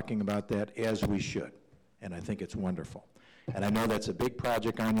time talking about that, as we should, and I think it's wonderful. And I know that's a big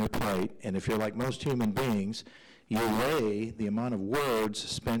project on your plate, and if you're like most human beings, you weigh the amount of words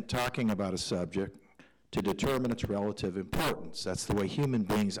spent talking about a subject to determine its relative importance. That's the way human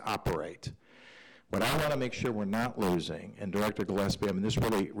beings operate. What I want to make sure we're not losing, and Director Gillespie, I mean, this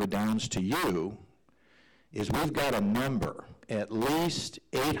really redounds to you, is we've got a number, at least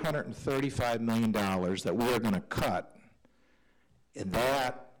 $835 million that we are going to cut, and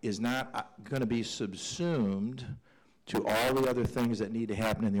that is not going to be subsumed to all the other things that need to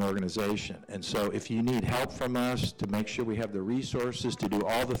happen in the organization. And so if you need help from us to make sure we have the resources to do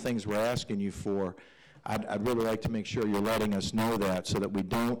all the things we're asking you for, I'd really like to make sure you're letting us know that, so that we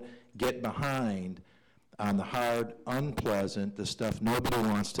don't get behind on the hard, unpleasant, the stuff nobody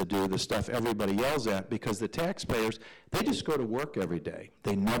wants to do, the stuff everybody yells at, because the taxpayers, they just go to work every day.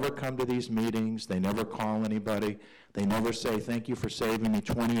 They never come to these meetings. They never call anybody. They never say, thank you for saving me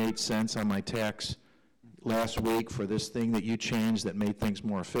 28 cents on my tax last week for this thing that you changed that made things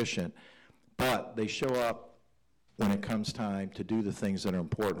more efficient. But they show up when it comes time to do the things that are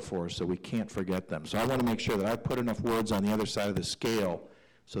important for us, so we can't forget them. So I want to make sure that I put enough words on the other side of the scale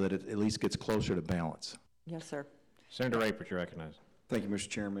so that it at least gets closer to balance. Yes, sir. Senator Rapert, you're recognized. Thank you, Mr.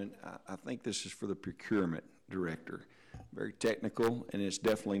 Chairman. I think this is for the procurement director. Very technical, and it's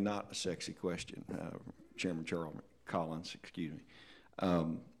definitely not a sexy question. Chairman Charles Collins, excuse me.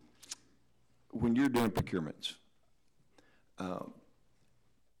 When you're doing procurements,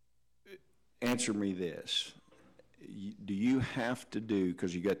 answer me this. Do you have to do,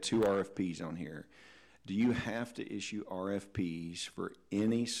 because you got 2 RFPs on here, do you have to issue RFPs for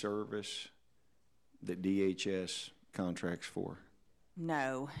any service that DHS contracts for?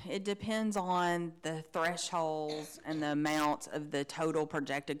 No, it depends on the thresholds and the amount of the total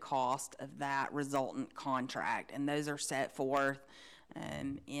projected cost of that resultant contract, and those are set forth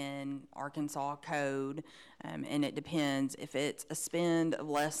in Arkansas code, and it depends. If it's a spend of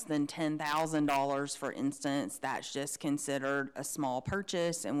less than $10,000, for instance, that's just considered a small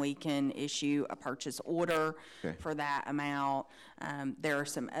purchase, and we can issue a purchase order for that amount. There are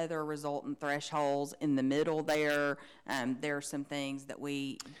some other resultant thresholds in the middle there. There are some things that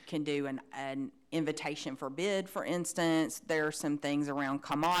we can do, an invitation for bid, for instance. There are some things around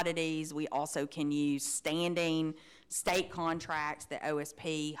commodities. We also can use standing state contracts that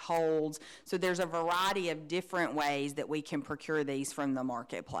OSP holds. So there's a variety of different ways that we can procure these from the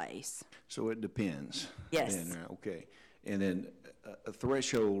marketplace. So it depends. Yes. And, okay. And then a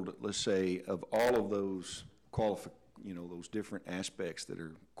threshold, let's say, of all of those those different aspects that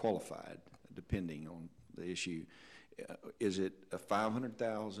are qualified, depending on the issue, is it a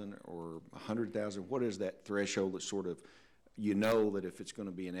 500,000 or 100,000? What is that threshold that sort of, that if it's going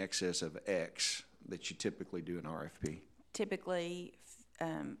to be in excess of X, that you typically do an RFP? Typically,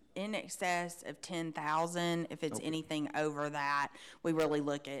 in excess of 10,000. If it's anything over that, we really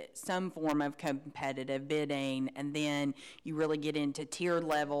look at some form of competitive bidding, and then you really get into tiered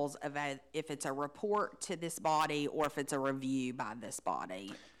levels of if it's a report to this body or if it's a review by this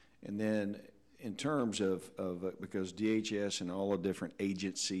body. And then in terms of because DHS and all the different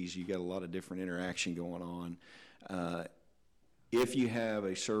agencies, you got a lot of different interaction going on. If you have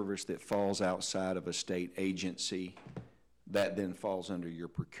a service that falls outside of a state agency, that then falls under your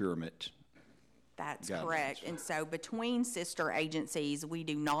procurement. That's guidelines. correct. And so between sister agencies, we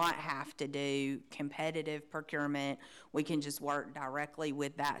do not have to do competitive procurement. We can just work directly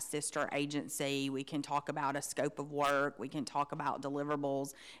with that sister agency. We can talk about a scope of work. We can talk about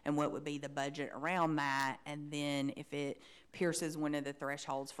deliverables and what would be the budget around that. And then if it pierces one of the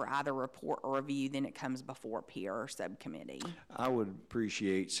thresholds for either report or review, then it comes before peer or subcommittee. I would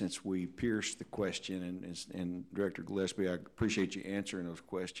appreciate, since we pierced the question, and Director Gillespie, I appreciate you answering those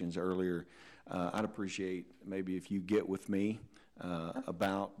questions earlier. I'd appreciate maybe if you get with me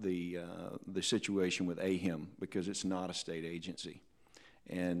about the situation with AHIM, because it's not a state agency.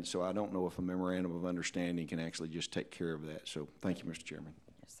 And so I don't know if a memorandum of understanding can actually just take care of that. So thank you, Mr. Chairman.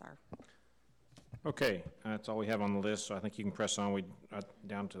 Yes, sir. Okay, that's all we have on the list, so I think you can press on.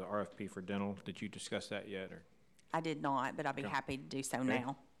 Down to the RFP for dental. Did you discuss that yet? Or? I did not, but I'd be happy to do so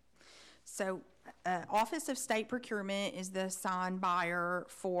now. So, Office of State Procurement is the assigned buyer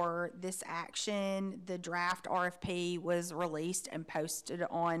for this action. The draft RFP was released and posted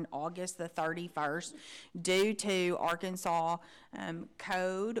on August the 31st. Due to Arkansas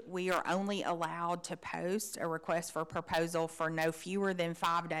code, we are only allowed to post a request for proposal for no fewer than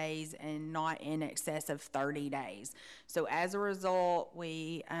 5 days and not in excess of 30 days. So as a result,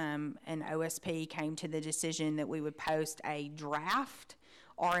 we and OSP came to the decision that we would post a draft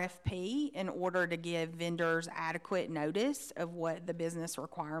RFP in order to give vendors adequate notice of what the business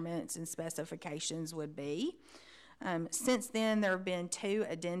requirements and specifications would be. Since then, there have been 2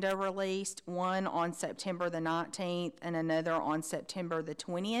 addenda released, one on September the 19th and another on September the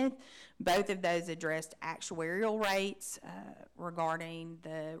 20th. Both of those addressed actuarial rates regarding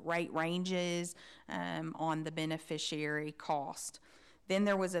the rate ranges on the beneficiary cost. Then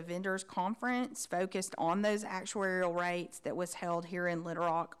there was a vendors conference focused on those actuarial rates that was held here in Little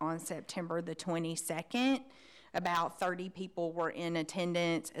Rock on September the 22nd. About 30 people were in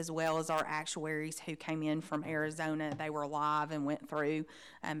attendance, as well as our actuaries who came in from Arizona. They were live and went through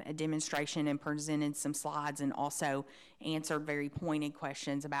a demonstration and presented some slides, and also answered very pointed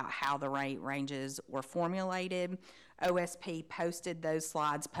questions about how the rate ranges were formulated. OSP posted those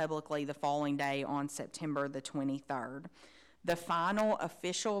slides publicly the following day on September the 23rd. The final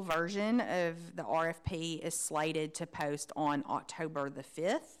official version of the RFP is slated to post on October the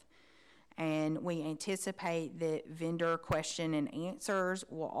 5th. And we anticipate that vendor question and answers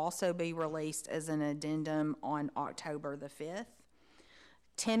will also be released as an addendum on October the 5th.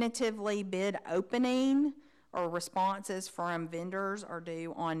 Tentatively, bid opening or responses from vendors are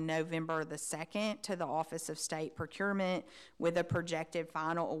due on November the 2nd to the Office of State Procurement, with a projected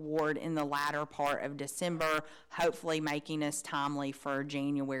final award in the latter part of December, hopefully making us timely for a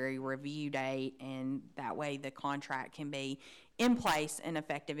January review date, and that way the contract can be in place and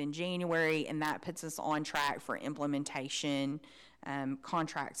effective in January, and that puts us on track for implementation,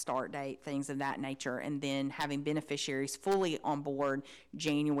 contract start date, things of that nature, and then having beneficiaries fully on board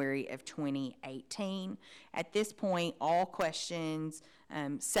January of 2018. At this point, all questions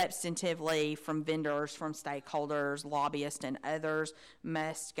substantively from vendors, from stakeholders, lobbyists, and others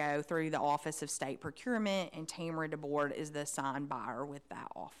must go through the Office of State Procurement, and Tamara DeBoard is the assigned buyer with that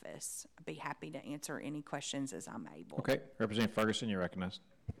office. I'd be happy to answer any questions as I'm able. Okay, Representative Ferguson, you're recognized.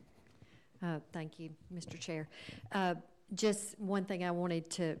 Thank you, Mr. Chair. Just one thing I wanted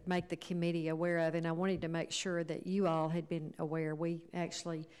to make the committee aware of, and I wanted to make sure that you all had been aware. We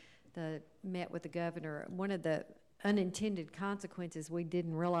actually met with the governor. One of the unintended consequences we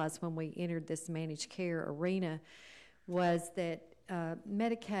didn't realize when we entered this managed care arena was that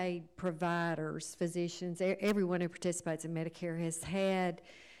Medicaid providers, physicians, everyone who participates in Medicare has had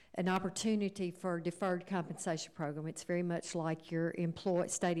an opportunity for a deferred compensation program. It's very much like your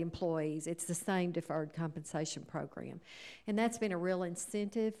state employees. It's the same deferred compensation program. And that's been a real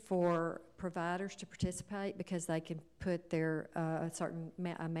incentive for providers to participate, because they can put their a certain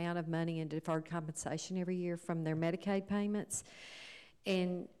amount of money into deferred compensation every year from their Medicaid payments.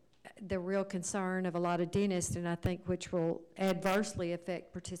 And the real concern of a lot of dentists, and I think which will adversely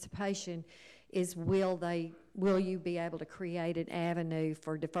affect participation, is will you be able to create an avenue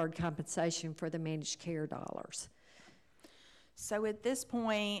for deferred compensation for the managed care dollars? So at this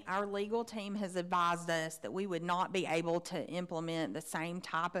point, our legal team has advised us that we would not be able to implement the same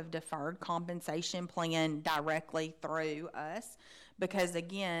type of deferred compensation plan directly through us, because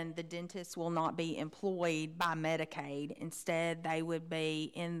again, the dentists will not be employed by Medicaid. Instead, they would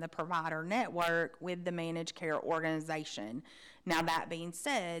be in the provider network with the managed care organization. Now, that being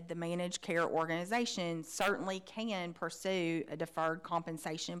said, the managed care organization certainly can pursue a deferred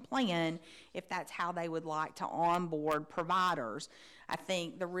compensation plan if that's how they would like to onboard providers. I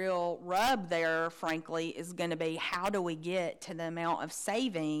think the real rub there, frankly, is going to be, how do we get to the amount of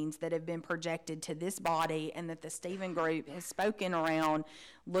savings that have been projected to this body and that the Stephen Group has spoken around,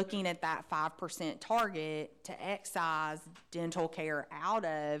 looking at that 5% target to excise dental care out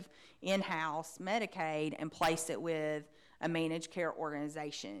of in-house Medicaid and place it with a managed care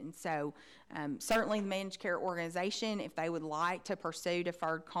organization. So certainly the managed care organization, if they would like to pursue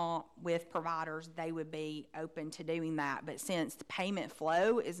deferred comp with providers, they would be open to doing that. But since the payment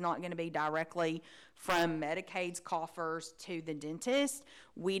flow is not going to be directly from Medicaid's coffers to the dentist,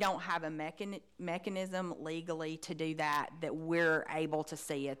 we don't have a mechanism legally to do that we're able to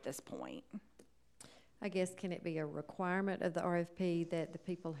see at this point. I guess, can it be a requirement of the RFP that the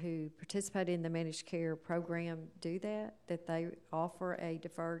people who participate in the managed care program do that they offer a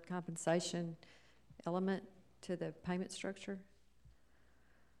deferred compensation element to the payment structure?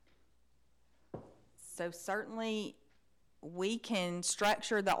 So certainly we can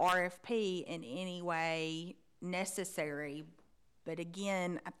structure the RFP in any way necessary. But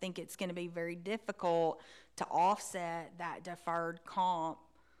again, I think it's going to be very difficult to offset that deferred comp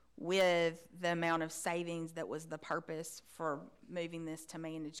with the amount of savings that was the purpose for moving this to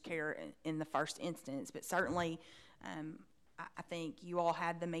managed care in the first instance. But certainly, I think you all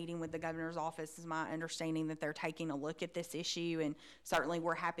had the meeting with the governor's office, is my understanding that they're taking a look at this issue, and certainly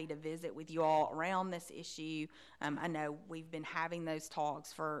we're happy to visit with you all around this issue. I know we've been having those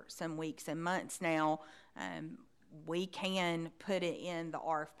talks for some weeks and months now. We can put it in the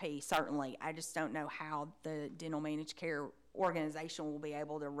RFP, certainly. I just don't know how the dental managed care organization will be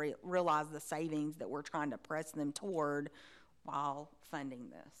able to realize the savings that we're trying to press them toward while funding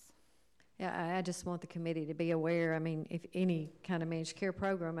this. Yeah, I just want the committee to be aware. I mean, if any kind of managed care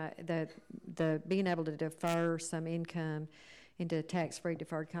program, the being able to defer some income into tax-free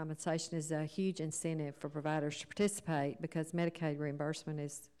deferred compensation is a huge incentive for providers to participate, because Medicaid reimbursement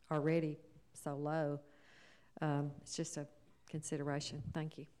is already so low. It's just a consideration.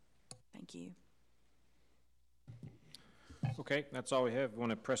 Thank you. Thank you. Okay, that's all we have. We want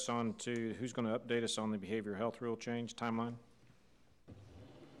to press on to who's going to update us on the behavioral health rule change timeline?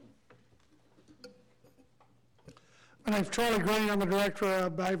 My name's Charlie Green. I'm the Director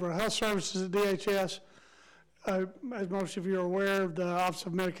of Behavioral Health Services at DHS. As most of you are aware, the Office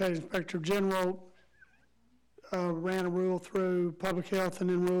of Medicaid Inspector General ran a rule through Public Health and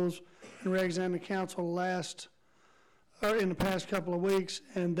then Rules and Regs and the Council in the past couple of weeks,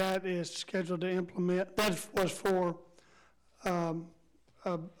 and that is scheduled to implement. That was for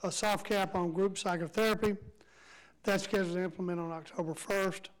a soft cap on group psychotherapy. That's scheduled to implement on October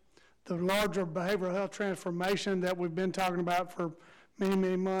 1st. The larger behavioral health transformation that we've been talking about for many,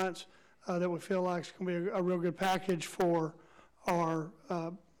 many months, that we feel like is going to be a real good package for our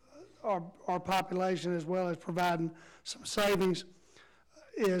population, as well as providing some savings,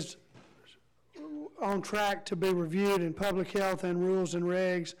 is on track to be reviewed in Public Health and Rules and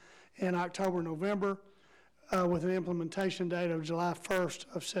Regs in October, November, with an implementation date of July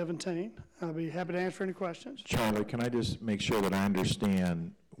 1st of 17. I'll be happy to answer any questions. Charlie, can I just make sure that I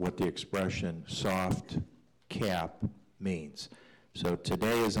understand what the expression soft cap means? So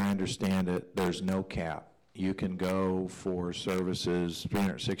today, as I understand it, there's no cap. You can go for services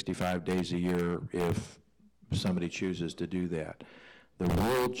 365 days a year if somebody chooses to do that. The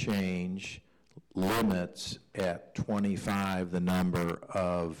rule change limits at 25 the number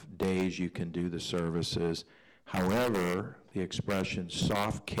of days you can do the services. However, the expression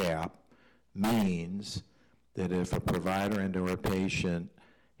soft cap means that if a provider and/or a patient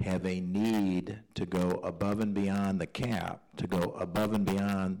have a need to go above and beyond the cap, to go above and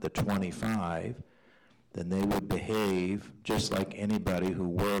beyond the 25, then they would behave just like anybody who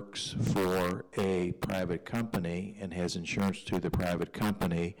works for a private company and has insurance through the private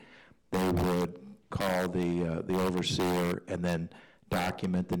company. They would call the overseer and then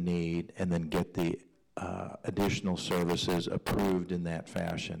document the need and then get the additional services approved in that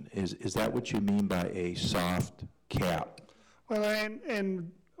fashion. Is that what you mean by a soft cap? Well,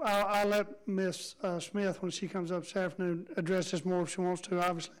 and I'll let Ms. Smith, when she comes up this afternoon, address this more if she wants to.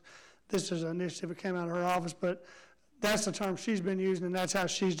 Obviously, this is an initiative that came out of her office, but that's the term she's been using, and that's how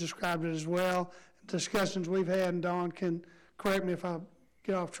she's described it as well. Discussions we've had, and Dawn can correct me if I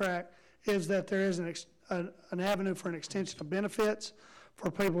get off track, is that there is an avenue for an extension of benefits for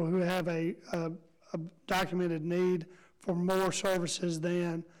people who have a documented need for more services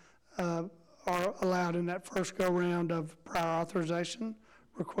than are allowed in that first go-round of prior authorization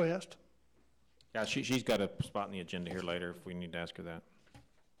request. Yeah, she's got a spot in the agenda here later if we need to ask her that.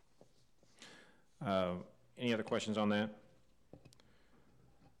 Any other questions on that?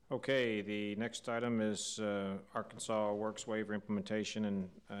 Okay, the next item is Arkansas Works Waiver Implementation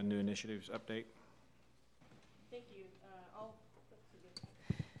and New Initiatives Update. Thank you.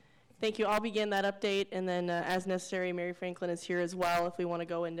 Thank you. I'll begin that update, and then as necessary, Mary Franklin is here as well if we want to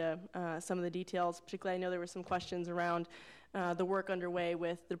go into some of the details. Particularly, I know there were some questions around the work underway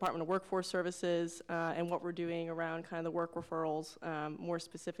with the Department of Workforce Services and what we're doing around kind of the work referrals more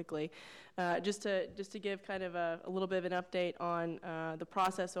specifically. Just to give kind of a little bit of an update on the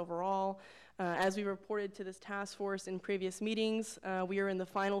process overall. As we reported to this task force in previous meetings, we are in the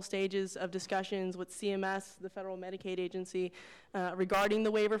final stages of discussions with CMS, the Federal Medicaid Agency, regarding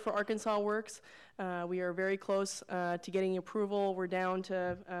the waiver for Arkansas Works. We are very close to getting approval. We're down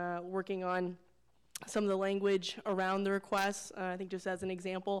to working on some of the language around the requests. I think just as an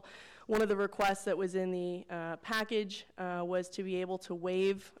example, One of the requests that was in the package was to be able to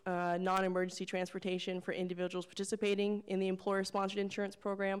waive non-emergency transportation for individuals participating in the employer-sponsored insurance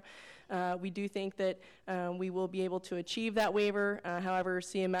program. We do think that we will be able to achieve that waiver. However,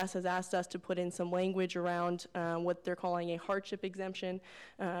 CMS has asked us to put in some language around what they're calling a hardship exemption.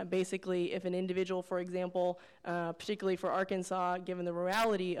 Basically, if an individual, for example, particularly for Arkansas, given the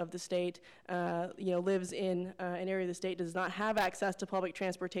rurality of the state, lives in an area of the state does not have access to public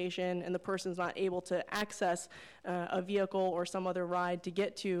transportation, and the person's not able to access a vehicle or some other ride to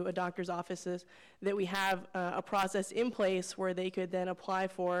get to a doctor's offices, that we have a process in place where they could then apply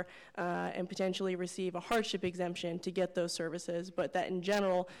for and potentially receive a hardship exemption to get those services, but that in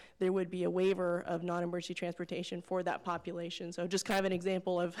general, there would be a waiver of non-emergency transportation for that population. So just kind of an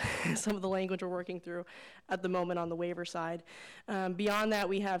example of some of the language we're working through at the moment on the waiver side. Beyond that,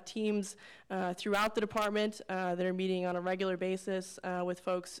 we have teams throughout the department that are meeting on a regular basis with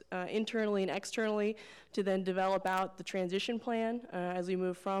folks internally and externally to then develop out the transition plan as we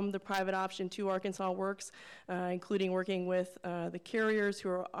move from the private option to Arkansas Works, including working with the carriers who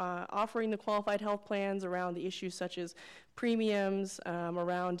are offering the qualified health plans around the issues such as premiums,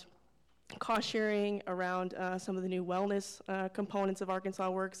 around cost sharing, around some of the new wellness components of Arkansas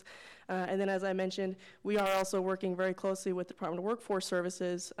Works. And then, as I mentioned, we are also working very closely with the Department of Workforce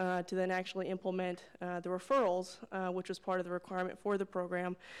Services to then actually implement the referrals, which was part of the requirement for the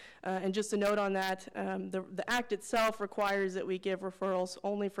program. And just a note on that, the Act itself requires that we give referrals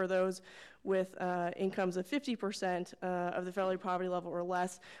only for those with incomes of 50% of the federally poverty level or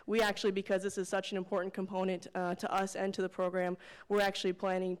less. We actually, because this is such an important component to us and to the program, we're actually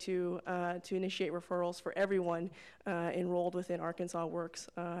planning to initiate referrals for everyone enrolled within Arkansas Works.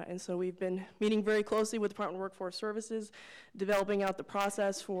 And so we've been meeting very closely with the Department of Workforce Services, developing out the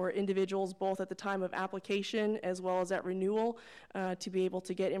process for individuals both at the time of application as well as at renewal to be able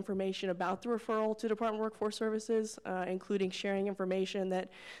to get information about the referral to Department of Workforce Services, including sharing information that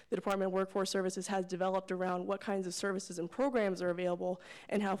the Department of Workforce Services has developed around what kinds of services and programs are available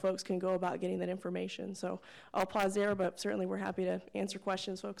and how folks can go about getting that information. So I'll pause there, but certainly we're happy to answer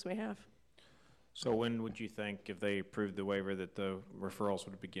questions folks may have. So when would you think, if they approved the waiver, that the referrals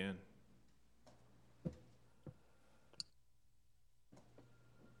would begin?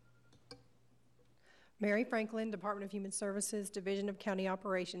 Mary Franklin, Department of Human Services, Division of County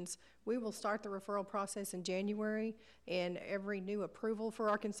Operations. We will start the referral process in January, and every new approval for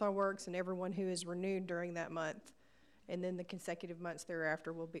Arkansas Works and everyone who is renewed during that month, and then the consecutive months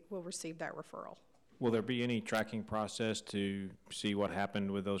thereafter will receive that referral. Will there be any tracking process to see what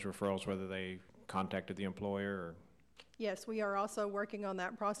happened with those referrals, whether they contacted the employer? Or? Yes, we are also working on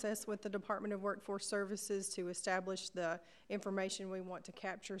that process with the Department of Workforce Services to establish the information we want to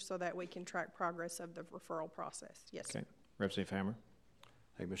capture so that we can track progress of the referral process. Yes. Okay. Representative Hammer.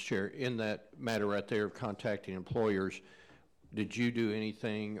 Hey, Mr. Chair, in that matter right there of contacting employers, did you do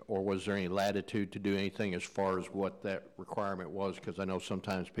anything, or was there any latitude to do anything as far as what that requirement was? Because I know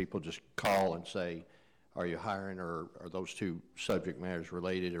sometimes people just call and say, are you hiring, or are those two subject matters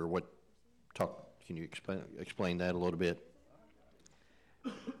related, or what? Can you explain that a little bit?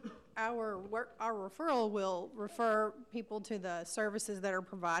 Our referral will refer people to the services that are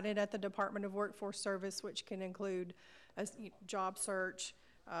provided at the Department of Workforce Service, which can include a job search,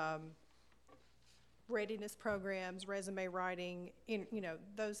 readiness programs, resume writing,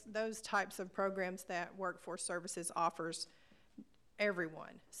 those types of programs that Workforce Services offers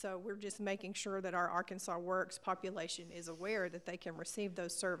everyone. So we're just making sure that our Arkansas Works population is aware that they can receive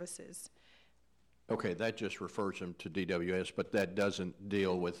those services. Okay, that just refers them to DWS, but that doesn't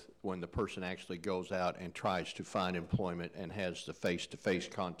deal with when the person actually goes out and tries to find employment and has the face-to-face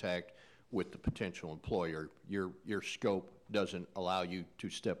contact with the potential employer. Your scope doesn't allow you to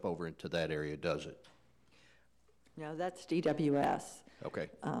step over into that area, does it? No, that's DWS. Okay.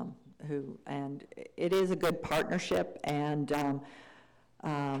 And it is a good partnership, and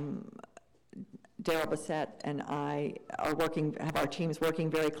Daryl Bassett and I have our teams working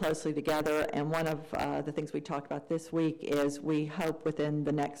very closely together, and one of the things we talked about this week is we hope within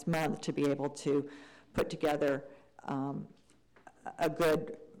the next month to be able to put together a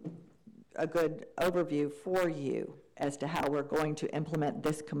good overview for you as to how we're going to implement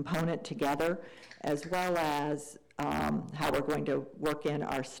this component together, as well as how we're going to work in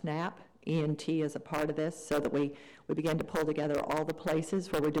our SNAP ENT as a part of this, so that we begin to pull together all the places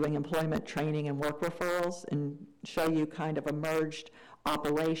where we're doing employment training and work referrals, and show you kind of a merged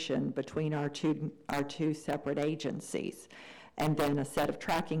operation between our two separate agencies, and then a set of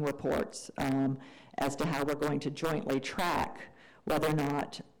tracking reports as to how we're going to jointly track whether or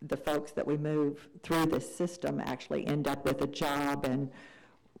not the folks that we move through this system actually end up with a job, and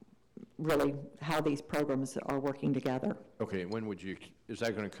really how these programs are working together. Okay, when would you, is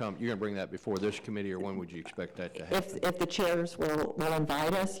that going to come, you're going to bring that before this committee, or when would you expect that to happen? If the chairs will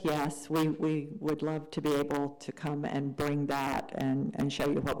invite us, yes, we would love to be able to come and bring that and show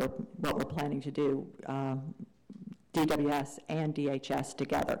you what we're planning to do, DWS and DHS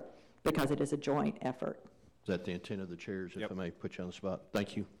together, because it is a joint effort. Is that the intent of the chairs, if I may put you on the spot?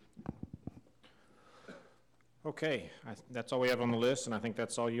 Thank you. Okay, that's all we have on the list, and I think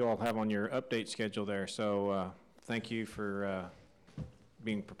that's all you all have on your update schedule there. So thank you for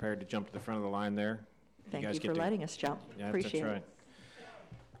being prepared to jump to the front of the line there. Thank you for letting us jump. Yeah, Appreciate that's right.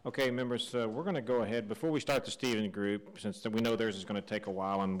 Okay, members, we're going to go ahead. Before we start the Stephen group, since we know theirs is going to take a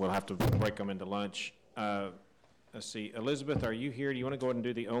while and we'll have to break them into lunch, let's see. Elizabeth, are you here? Do you want to go ahead and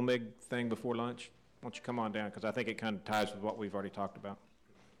do the OMIG thing before lunch? Why don't you come on down, because I think it kind of ties with what we've already talked about.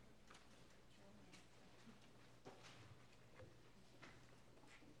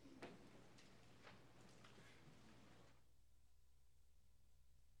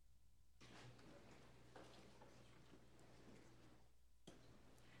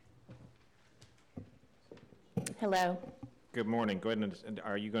 Hello. Good morning. Go ahead and,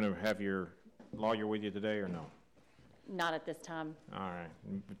 are you going to have your lawyer with you today or no? Not at this time. All right.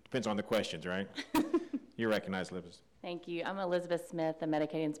 Depends on the questions, right? You're recognized, Elizabeth. Thank you. I'm Elizabeth Smith, the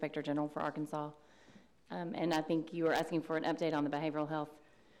Medicaid Inspector General for Arkansas. And I think you were asking for an update on the behavioral health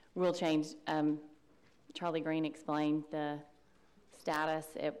rule change. Charlie Green explained the status.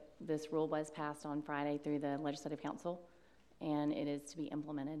 This rule was passed on Friday through the Legislative Council, and it is to be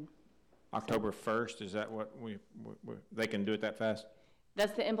implemented. October 1st, is that what they can do it that fast?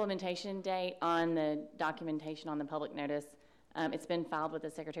 That's the implementation date on the documentation on the public notice. It's been filed with the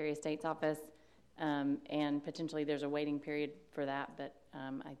Secretary of State's office, and potentially there's a waiting period for that, but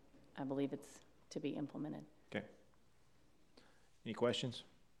I believe it's to be implemented. Okay. Any questions?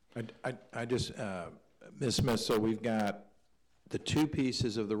 I just, Ms. Smith, so we've got the two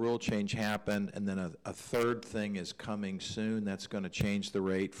pieces of the rule change happened, and then a third thing is coming soon. That's going to change the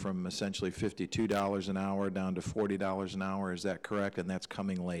rate from essentially $52 an hour down to $40 an hour. Is that correct? And that's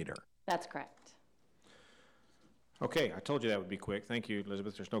coming later. That's correct. Okay, I told you that would be quick. Thank you,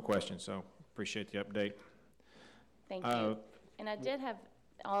 Elizabeth. There's no questions, so appreciate the update. Thank you. And I did have,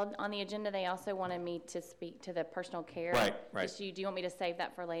 on the agenda, they also wanted me to speak to the personal care issue. Do you want me to save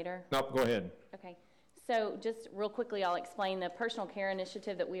that for later? Nope, go ahead. Okay. So just real quickly, I'll explain the personal care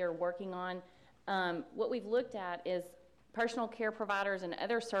initiative that we are working on. What we've looked at is personal care providers and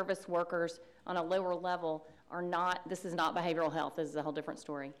other service workers on a lower level are not, this is not behavioral health, this is a whole different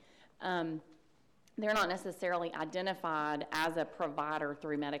story. They're not necessarily identified as a provider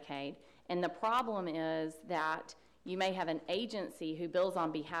through Medicaid. And the problem is that you may have an agency who bills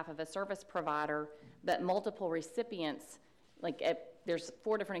on behalf of a service provider, but multiple recipients, there's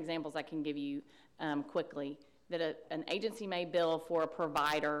 4 different examples I can give you quickly, that an agency may bill for a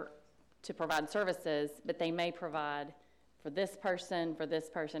provider to provide services, but they may provide for this person,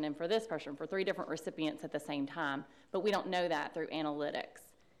 and for this person, for 3 different recipients at the same time, but we don't know that through analytics.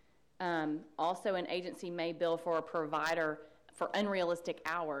 Also, an agency may bill for a provider for unrealistic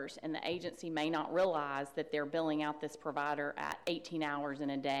hours, and the agency may not realize that they're billing out this provider at 18 hours in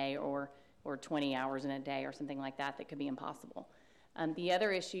a day or 20 hours in a day or something like that. That could be impossible. The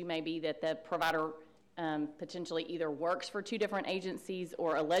other issue may be that the provider potentially either works for 2 different agencies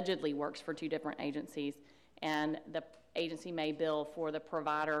or allegedly works for 2 different agencies, and the agency may bill for the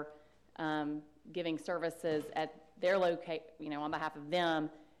provider giving services at their on behalf of them,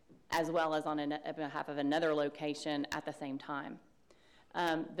 as well as on behalf of another location at the same time.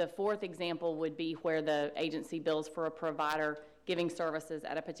 The 4th example would be where the agency bills for a provider giving services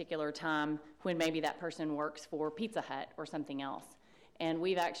at a particular time when maybe that person works for Pizza Hut or something else. And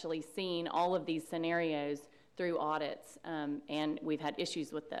we've actually seen all of these scenarios through audits, and we've had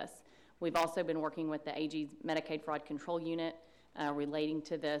issues with this. We've also been working with the AG's Medicaid Fraud Control Unit relating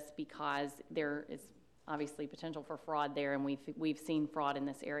to this, because there is obviously potential for fraud there, and we've seen fraud in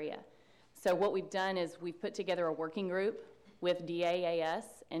this area. So what we've done is we've put together a working group with DAAS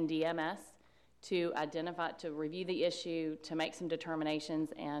and DMS to review the issue, to make some determinations,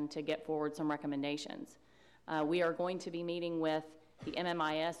 and to get forward some recommendations. We are going to be meeting with the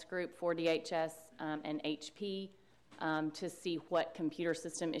MMIS group for DHS and HP to see what computer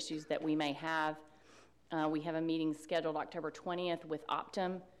system issues that we may have. We have a meeting scheduled October 20th with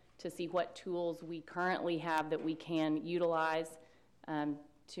Optum to see what tools we currently have that we can utilize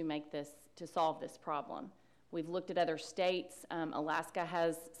to solve this problem. We've looked at other states. Alaska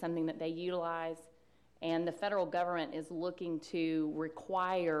has something that they utilize, and the federal government is looking to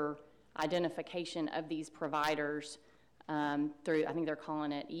require identification of these providers through, I think they're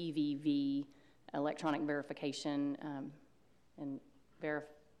calling it EVV, electronic verification, and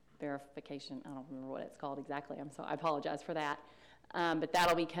verification, I don't remember what it's called exactly, I apologize for that. But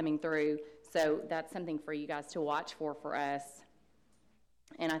that'll be coming through, so that's something for you guys to watch for us.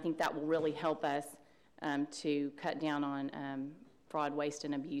 And I think that will really help us to cut down on fraud, waste,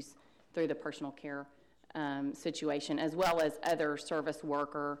 and abuse through the personal care situation, as well as other service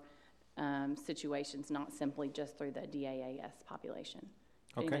worker situations, not simply just through the DAAS population.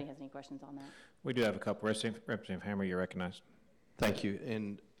 If Okay. anybody has any questions on that. We do have a couple. Representative Hammer, you're recognized. Thank you.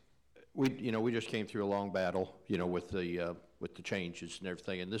 And we just came through a long battle, with the changes and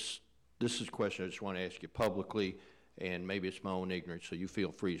everything. And this is a question I just want to ask you publicly, and maybe it's my own ignorance, so you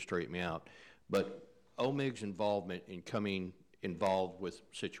feel free to straighten me out. But OMIG's involvement in coming involved with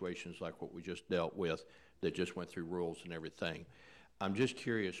situations like what we just dealt with, that just went through rules and everything. I'm just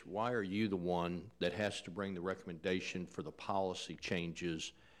curious, why are you the one that has to bring the recommendation for the policy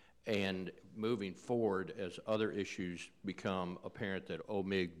changes? And moving forward, as other issues become apparent that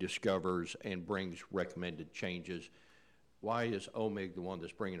OMIG discovers and brings recommended changes, why is OMIG the one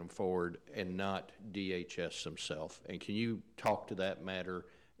that's bringing them forward and not DHS themselves? And can you talk to that matter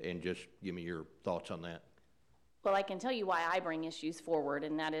and just give me your thoughts on that? Well, I can tell you why I bring issues forward,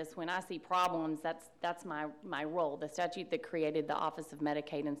 and that is when I see problems, that's my role. The statute that created the Office of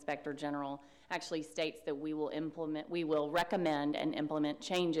Medicaid Inspector General actually states that we will recommend and implement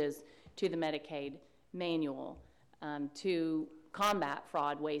changes to the Medicaid manual to combat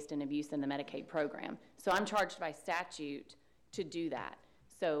fraud, waste, and abuse in the Medicaid program. So I'm charged by statute to do that.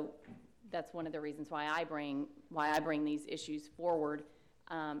 So that's one of the reasons why I bring these issues forward.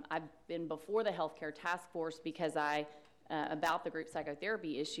 I've been before the Healthcare Task Force because about the group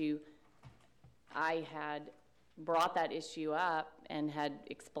psychotherapy issue, I had brought that issue up and had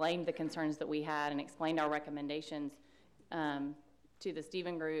explained the concerns that we had and explained our recommendations to the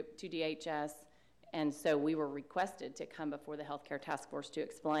Stephen Group, to DHS, and so we were requested to come before the Healthcare Task Force to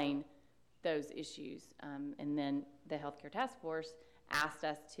explain those issues. And then the Healthcare Task Force asked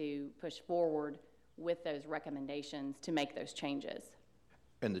us to push forward with those recommendations to make those changes.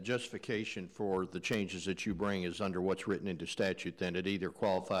 And the justification for the changes that you bring is under what's written into statute, then it either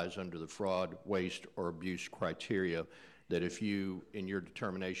qualifies under the fraud, waste, or abuse criteria, that if you, in your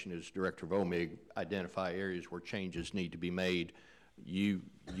determination as Director of OMIG, identify areas where changes need to be made, you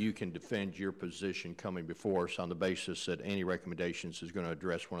can defend your position coming before us on the basis that any recommendations is going to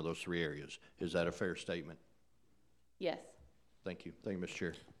address one of those three areas. Is that a fair statement? Yes. Thank you. Thank you, Mr.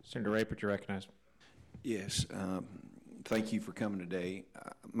 Chair. Senator Rapert, you're recognized. Yes. Thank you for coming today.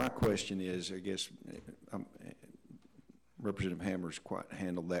 My question is, I guess, Representative Hammer's quite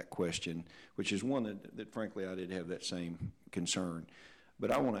handled that question, which is one that frankly I did have that same concern.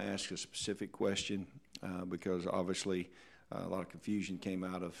 But I want to ask a specific question because obviously a lot of confusion came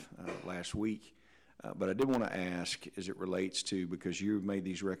out of last week. But I did want to ask as it relates to, because you made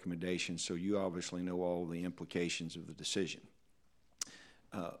these recommendations, so you obviously know all the implications of the decision.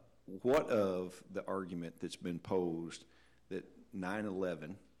 What of the argument that's been posed that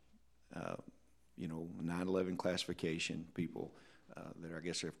 9/11, 9/11 classification people that I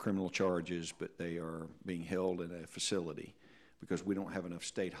guess have criminal charges, but they are being held in a facility because we don't have enough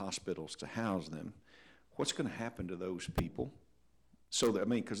state hospitals to house them. What's going to happen to those people? So that,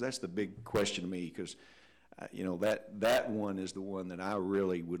 because that's the big question to me, because that one is the one that I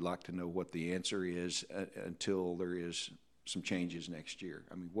really would like to know what the answer is until there is some changes next year.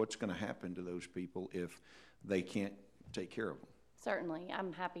 What's going to happen to those people if they can't take care of them? Certainly.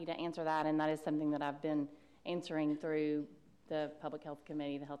 I'm happy to answer that, and that is something that I've been answering through the Public Health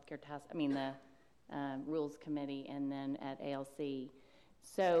Committee, the the Rules Committee, and then at ALC.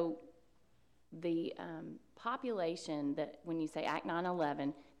 So the population that, when you say Act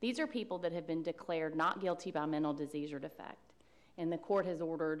 9/11, these are people that have been declared not guilty by mental disease or defect, and the court has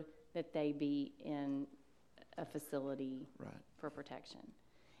ordered that they be in a facility for protection.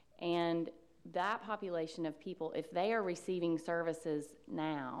 And that population of people, if they are receiving services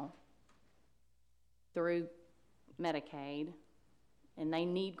now through Medicaid and they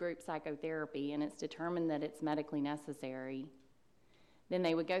need group psychotherapy and it's determined that it's medically necessary, then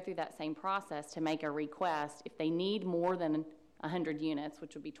they would go through that same process to make a request. If they need more than 100 units,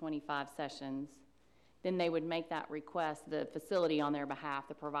 which would be 25 sessions, then they would make that request. The facility on their behalf,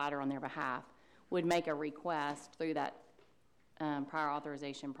 the provider on their behalf, would make a request through that prior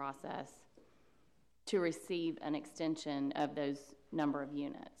authorization process to receive an extension of those number of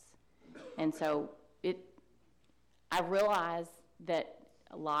units. And so I realize that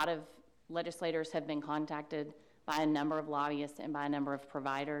a lot of legislators have been contacted by a number of lobbyists and by a number of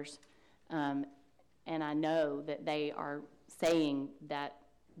providers. and I know that they are saying that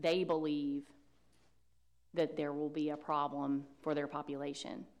they believe that there will be a problem for their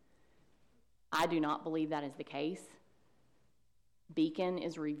population. I do not believe that is the case. Beacon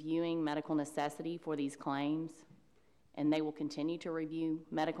is reviewing medical necessity for these claims, and they will continue to review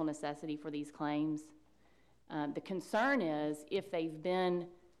medical necessity for these claims. The concern is if they've been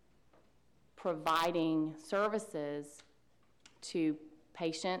providing services to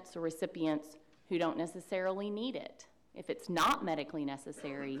patients or recipients who don't necessarily need it. If it's not medically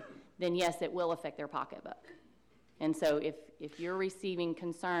necessary, then yes, it will affect their pocketbook. And so if you're receiving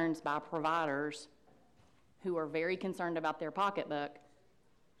concerns by providers who are very concerned about their pocketbook,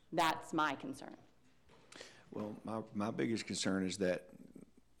 that's my concern. Well, my biggest concern is that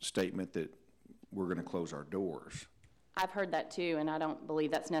statement that we're going to close our doors. I've heard that too, and I don't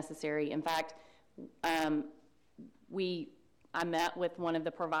believe that's necessary. In fact, I met with one of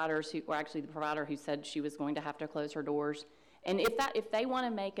the providers or actually the provider who said she was going to have to close her doors. And if they want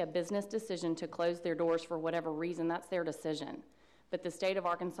to make a business decision to close their doors for whatever reason, that's their decision. But the state of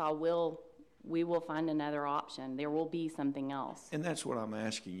Arkansas we will find another option. There will be something else. And that's what I'm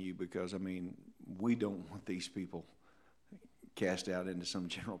asking you, because, I mean, we don't want these people cast out into some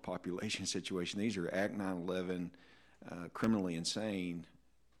general population situation. These are Act 911, criminally insane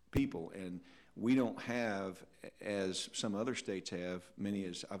people. And we don't have, as some other states have,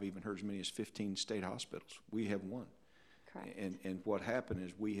 I've even heard as many as 15 state hospitals. We have one. Correct. And what happened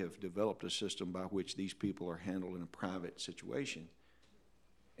is we have developed a system by which these people are handled in a private situation.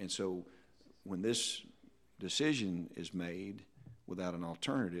 And so when this decision is made without an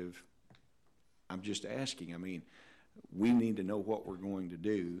alternative, I'm just asking, I mean, we need to know what we're going to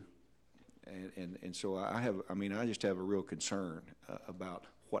do. And so I just have a real concern about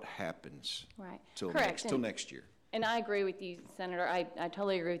what happens till next year. And I agree with you, Senator. I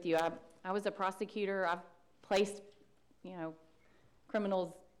totally agree with you. I was a prosecutor. I've placed,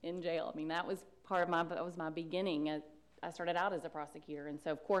 criminals in jail. I mean, that was my beginning. I started out as a prosecutor, and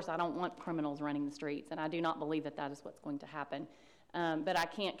so of course I don't want criminals running the streets, and I do not believe that is what's going to happen. But I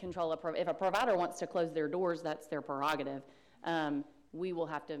can't control if a provider wants to close their doors, that's their prerogative. We will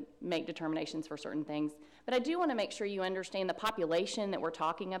have to make determinations for certain things. But I do want to make sure you understand the population that we're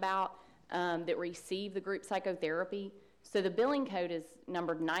talking about that receive the group psychotherapy. So the billing code is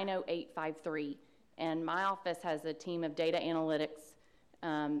numbered 90853, and my office has a team of data analytics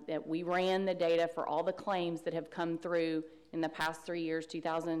that we ran the data for all the claims that have come through in the past 3 years,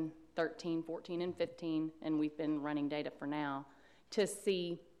 2013, 14, and 15, and we've been running data for now, to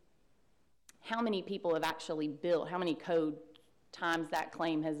see how many people have actually billed, how many code times that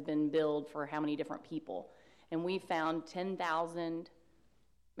claim has been billed for how many different people. And we found 10,000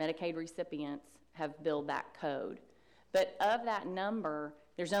 Medicaid recipients have billed that code. But of that number,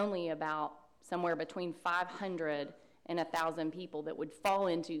 there's only about somewhere between 500 and 1,000 people that would fall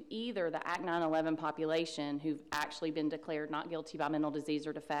into either the Act 911 population who've actually been declared not guilty by mental disease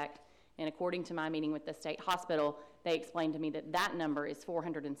or defect. And according to my meeting with the state hospital, they explained to me that number is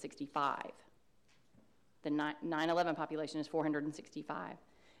 465. The 911 population is 465.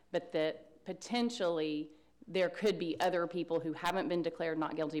 But that potentially there could be other people who haven't been declared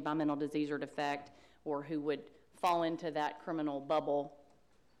not guilty by mental disease or defect, or who would fall into that criminal bubble.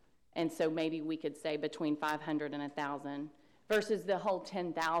 And so maybe we could say between 500 and 1,000 versus the whole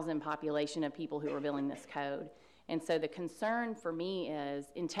 10,000 population of people who are billing this code. And so the concern for me is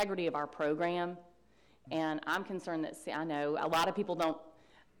integrity of our program. And I'm concerned that, I know a lot of people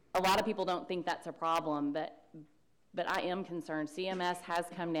don't think that's a problem, but I am concerned. CMS has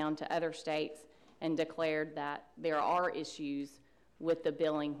come down to other states and declared that there are issues with the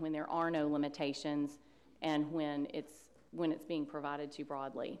billing when there are no limitations and when it's being provided too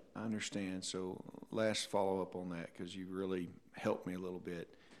broadly. I understand. So last follow-up on that, because you really helped me a little bit.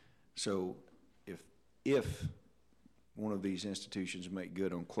 So if one of these institutions make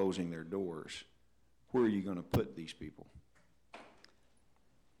good on closing their doors, where are you going to put these people?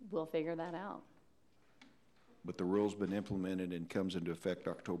 We'll figure that out. But the rule's been implemented and comes into effect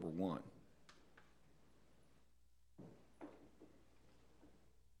October 1.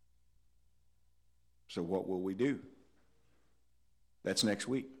 So what will we do? That's next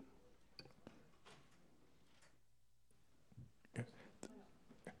week.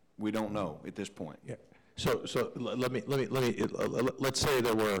 We don't know at this point. Yeah. So let's say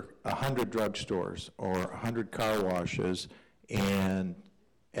there were 100 drugstores or 100 car washes, and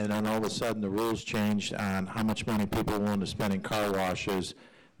then all of a sudden the rules changed on how much money people are willing to spend in car washes.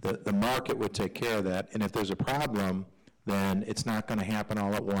 The market would take care of that, and if there's a problem, then it's not going to happen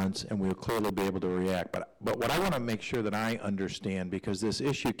all at once, and we'll clearly be able to react. But what I want to make sure that I understand, because this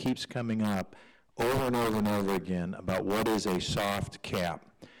issue keeps coming up over and over and over again about what is a soft cap.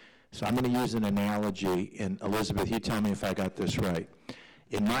 So I'm going to use an analogy, and Elizabeth, you tell me if I got this right.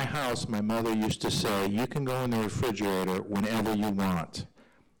 In my house, my mother used to say, you can go in the refrigerator whenever you want.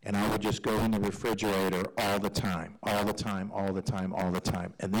 And I would just go in the refrigerator all the time, all the time, all the time, all the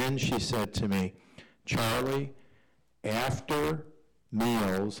time. And then she said to me, Charlie, after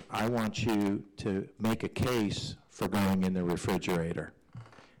meals, I want you to make a case for going in the refrigerator.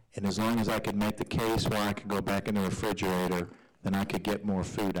 And as long as I could make the case where I could go back in the refrigerator, then I could get more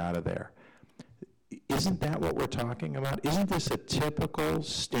food out of there. Isn't that what we're talking about? Isn't this a typical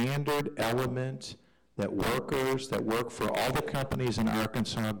standard element that workers that work for all the companies in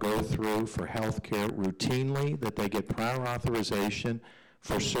Arkansas go through for health care routinely, that they get prior authorization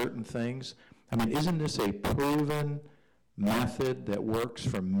for certain things? I mean, isn't this a proven method that works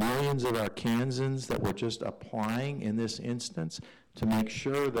for millions of Arkansans that we're just applying in this instance to make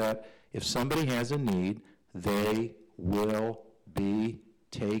sure that if somebody has a need, they will be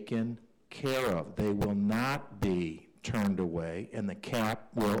taken care of. They will not be turned away, and the cap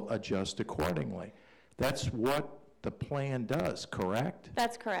will adjust accordingly. That's what the plan does, correct?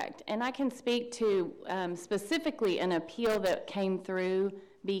 That's correct. And I can speak to specifically an appeal that came through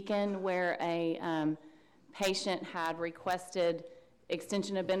Beacon where a patient had requested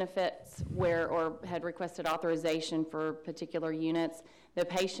extension of benefits or had requested authorization for particular units. The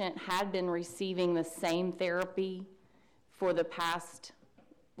patient had been receiving the same therapy for the past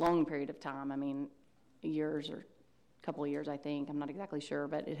long period of time. I mean, years or a couple of years, I think. I'm not exactly sure,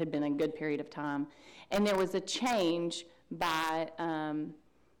 but it had been a good period of time. And there was a change by,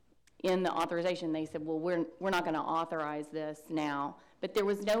 in the authorization. They said, well, we're not going to authorize this now. But there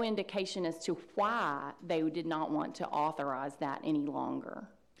was no indication as to why they did not want to authorize that any longer.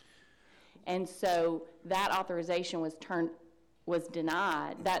 And so that authorization was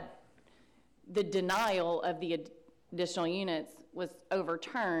denied. The denial of the additional units was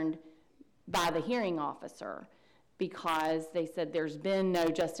overturned by the hearing officer because they said there's been no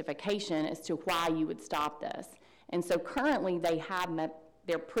justification as to why you would stop this. And so currently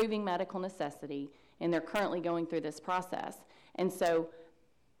they're proving medical necessity, and they're currently going through this process. And so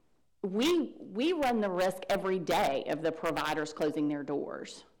we run the risk every day of the providers closing their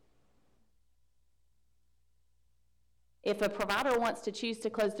doors. If a provider wants to choose to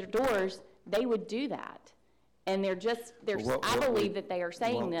close their doors, they would do that. And I believe that they are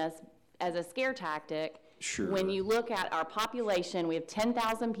saying this as a scare tactic. Sure. When you look at our population, we have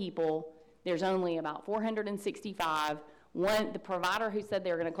 10,000 people. There's only about 465. The provider who said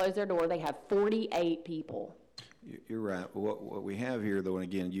they were going to close their door, they have 48 people. You're right. What we have here, though, and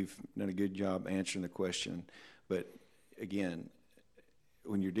again, you've done a good job answering the question, but again,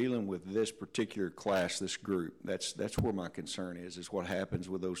 when you're dealing with this particular class, this group, that's where my concern is what happens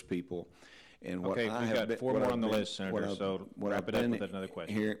with those people. And what Okay, I we've have got been- four what more I've on the been- list, Senator, what I've- so what wrap I've it up been with another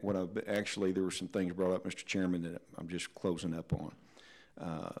question. here- Actually, there were some things brought up, Mr. Chairman, that I'm just closing up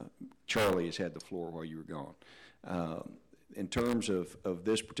on. Charlie has had the floor while you were gone. In terms of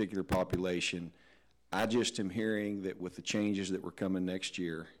this particular population, I just am hearing that with the changes that were coming next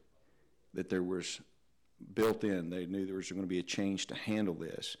year, that there was built in, they knew there was going to be a change to handle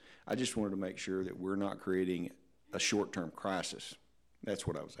this. I just wanted to make sure that we're not creating a short-term crisis. That's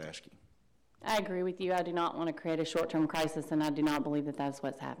what I was asking. I agree with you. I do not want to create a short-term crisis, and I do not believe that that's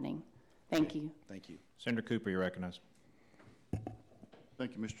what's happening. Thank you. Thank you. Senator Cooper, you recognize.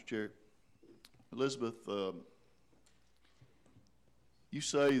 Thank you, Mr. Chair. Elizabeth, you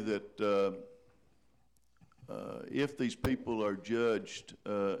say that if these people are judged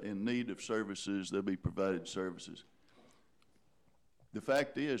in need of services, they'll be provided services. The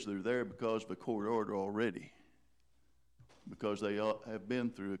fact is they're there because of a court order already, because they have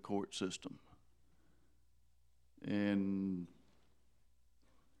been through a court system. And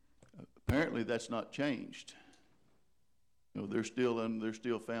apparently that's not changed. You know, they're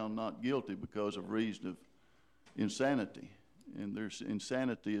still found not guilty because of reason of insanity, and their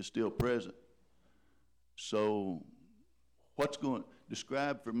insanity is still present. So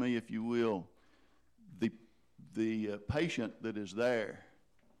describe for me, if you will, the patient that is there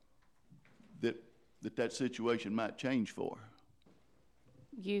that situation might change for.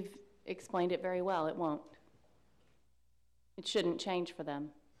 You've explained it very well. It won't. It shouldn't change for them.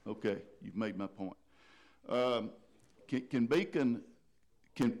 Okay, you've made my point. Can Beacon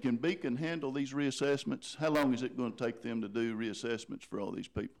handle these reassessments? How long is it going to take them to do reassessments for all these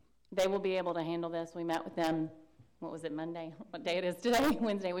people? They will be able to handle this. We met with them, what was it, Monday? What day it is today?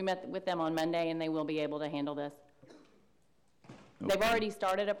 Wednesday. We met with them on Monday, and they will be able to handle this. Okay. They've already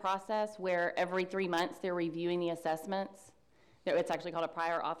started a process where every 3 months they're reviewing the assessments. It's actually called a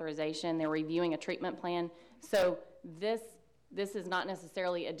prior authorization. They're reviewing a treatment plan. So this is not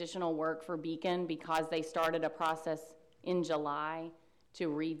necessarily additional work for Beacon because they started a process in July to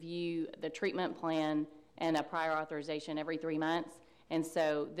review the treatment plan and a prior authorization every 3 months. And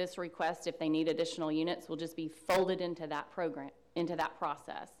so this request, if they need additional units, will just be folded into that program, into that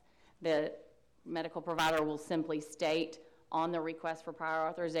process. The medical provider will simply state on the request for prior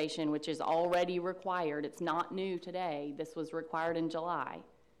authorization, which is already required, it's not new today, this was required in July,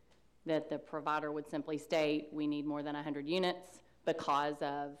 that the provider would simply state, we need more than 100 units because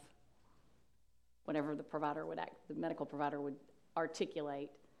of whatever the medical provider would articulate.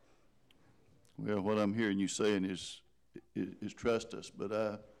 Well, what I'm hearing you saying is trust us, but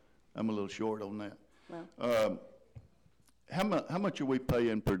I'm a little short on that. Well, how much are we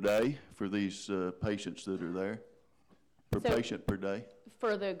paying per day for these patients that are there? Per patient per day?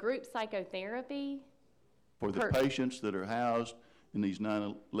 For the group psychotherapy? For the patients that are housed in these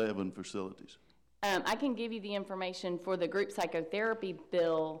 9/11 facilities? I can give you the information for the group psychotherapy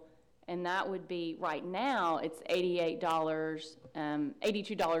bill, and that would be, right now, it's $88,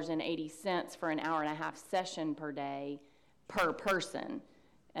 $82.80 for an hour-and-a-half session per day per person.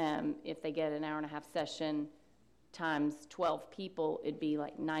 If they get an hour-and-a-half session times 12 people, it'd be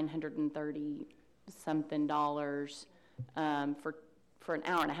like $930-something for an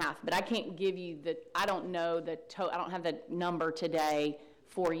hour and a half. But I can't give you I don't know I don't have the number today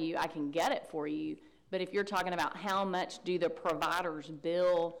for you. I can get it for you. But if you're talking about how much do the providers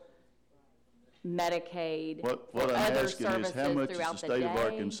bill Medicaid What for I'm other asking is services how much is the throughout the state of day?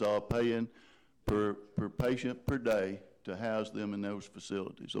 Arkansas paying per patient per day to house them in those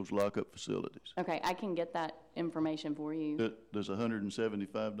facilities, those lockup facilities? Okay, I can get that information for you. Does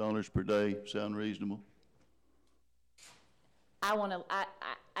 $175 per day sound reasonable?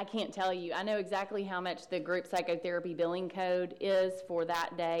 I can't tell you. I know exactly how much the group psychotherapy billing code is for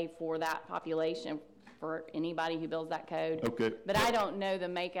that day, for that population, for anybody who bills that code. Okay. But I don't know the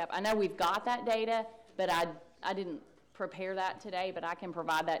makeup. I know we've got that data, but I didn't prepare that today, but I can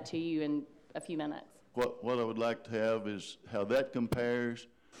provide that to you in a few minutes. What I would like to have is how that compares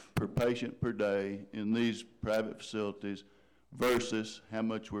per patient per day in these private facilities versus how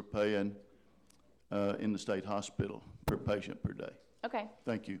much we're paying in the state hospital per patient per day. Okay.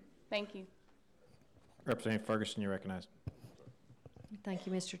 Thank you. Thank you. Representative Ferguson, you're recognized. Thank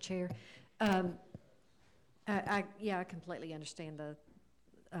you, Mr. Chair. I completely understand the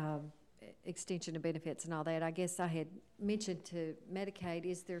extension of benefits and all that. I guess I had mentioned to Medicaid,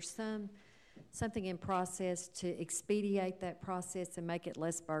 is there something in process to expedite that process and make it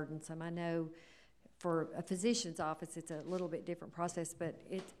less burdensome? I know for a physician's office, it's a little bit different process, but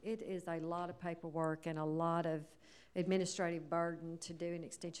it is a lot of paperwork and a lot of administrative burden to do an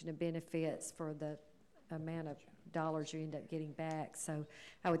extension of benefits for the amount of dollars you end up getting back. So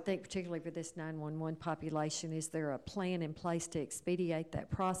I would think particularly for this 911 population, is there a plan in place to expedite that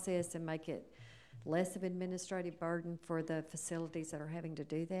process and make it less of an administrative burden for the facilities that are having to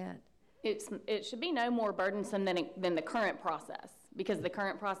do that? It should be no more burdensome than the current process, because the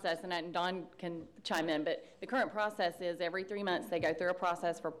current process, and Don can chime in, but the current process is every 3 months they go through a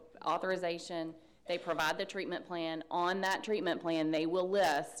process for authorization. They provide the treatment plan. On that treatment plan, they will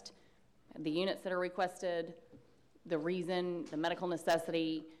list the units that are requested, the reason, the medical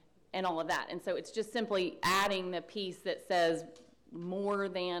necessity, and all of that. And so it's just simply adding the piece that says more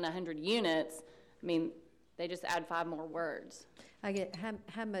than 100 units. I mean, they just add 5 more words. I get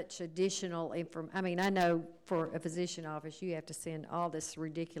how much additional information. I mean, I know for a physician office, you have to send all this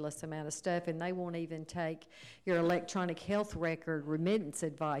ridiculous amount of stuff, and they won't even take your electronic health record remittance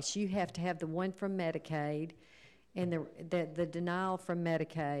advice. You have to have the one from Medicaid and the denial from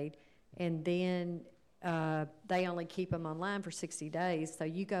Medicaid, and then they only keep them online for 60 days. So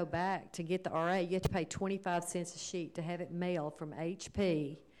you go back to get the RA, you have to pay 25 cents a sheet to have it mailed from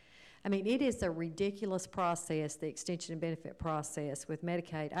HP. I mean, it is a ridiculous process, the extension and benefit process with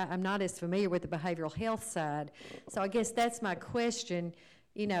Medicaid. I'm not as familiar with the behavioral health side, so I guess that's my question.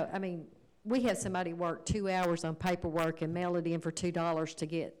 You know, I mean, we have somebody work 2 hours on paperwork and mail it in for $2 to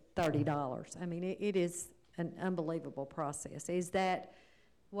get $30. I mean, it is an unbelievable process.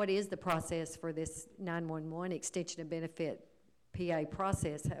 What is the process for this 911 extension and benefit PA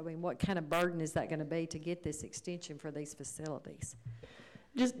process? I mean, what kind of burden is that going to be to get this extension for these facilities?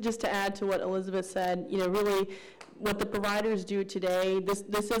 Just to add to what Elizabeth said, you know, really what the providers do today,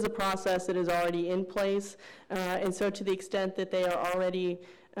 this is a process that is already in place, and so to the extent that they are already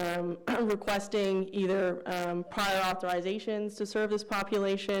requesting either prior authorizations to serve this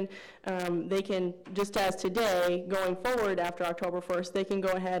population. They can, just as today, going forward after October 1st, they can go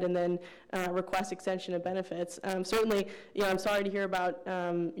ahead and then request extension of benefits. Certainly, I'm sorry to hear about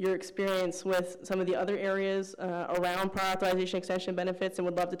your experience with some of the other areas around prior authorization extension benefits, and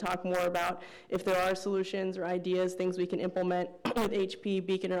would love to talk more about if there are solutions or ideas, things we can implement with HP,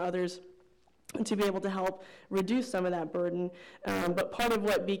 Beacon, or others to be able to help reduce some of that burden. But part of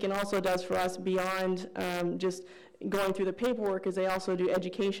what Beacon also does for us beyond just going through the paperwork is they also do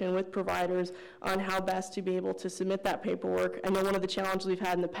education with providers on how best to be able to submit that paperwork. I know one of the challenges we've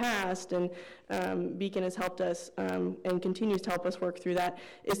had in the past, and Beacon has helped us and continues to help us work through that,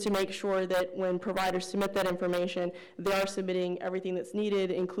 is to make sure that when providers submit that information, they are submitting everything that's needed,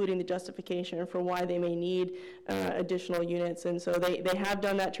 including the justification for why they may need additional units. And so they have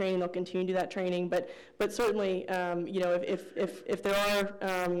done that training, they'll continue to do that training, but certainly, if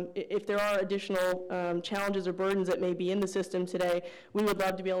there are additional challenges or burdens that may be in the system today, we would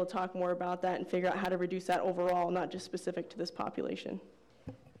love to be able to talk more about that and figure out how to reduce that overall, not just specific to this population.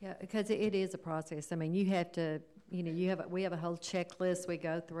 Yeah, because it is a process. I mean, you have to, we have a whole checklist we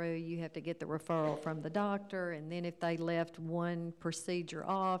go through. You have to get the referral from the doctor, and then if they left one procedure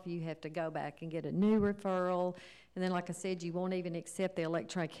off, you have to go back and get a new referral. And then, like I said, you won't even accept the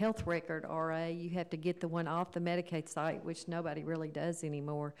electronic health record, RA. You have to get the one off the Medicaid site, which nobody really does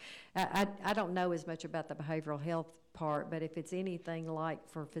anymore. I don't know as much about the behavioral health part, but if it's anything like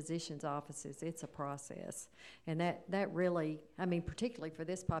for physicians' offices, it's a process. And that really, I mean, particularly for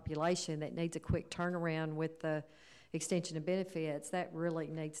this population that needs a quick turnaround with the extension of benefits, that really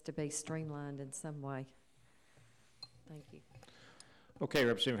needs to be streamlined in some way. Thank you. Okay,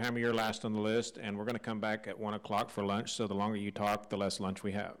 Representative Hammer, you're last on the list, and we're going to come back at 1 o'clock for lunch, so the longer you talk, the less lunch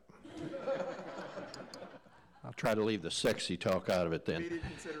we have. I'll try to leave the sexy talk out of it then.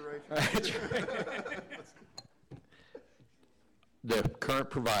 Consideration. The current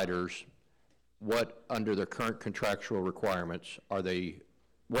providers, what, under their current contractual requirements,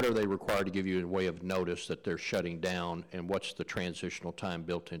 what are they required to give you in way of notice that they're shutting down, and what's the transitional time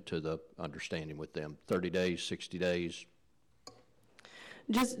built into the understanding with them? 30 days, 60 days?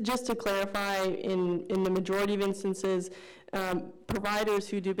 Just to clarify, in the majority of instances, providers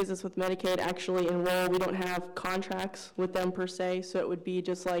who do business with Medicaid actually enroll. We don't have contracts with them per se, so it would be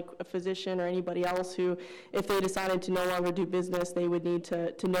just like a physician or anybody else who, if they decided to no longer do business, they would need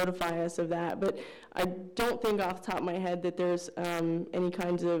to notify us of that. But I don't think off the top of my head that there's any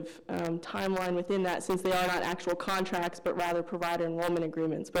kinds of timeline within that, since they are not actual contracts, but rather provider enrollment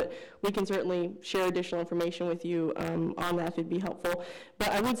agreements. But we can certainly share additional information with you on that if it'd be helpful. But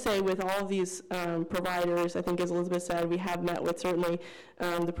I would say with all of these providers, I think as Elizabeth said, we have met with certainly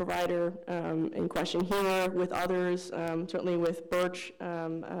the provider in question here, with others, certainly with Birch,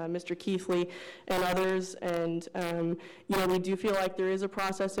 Mr. Keithley, and others. And we do feel like there is a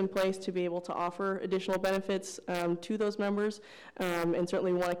process in place to be able to offer additional benefits to those members, and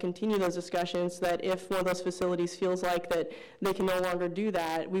certainly want to continue those discussions, so that if one of those facilities feels like that they can no longer do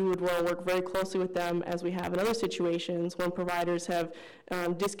that, we would want to work very closely with them, as we have in other situations when providers have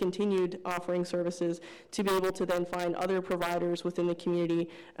discontinued offering services, to be able to then find other providers within the community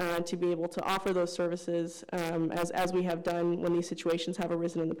to be able to offer those services, as we have done when these situations have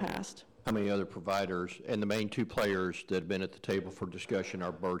arisen in the past. How many other providers, and the main two players that have been at the table for discussion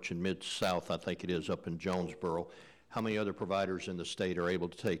are Birch and Mid-South, I think it is, up in Jonesboro. How many other providers in the state are able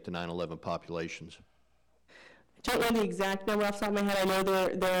to take the 9/11 populations? I don't know the exact number off the top of my head. I know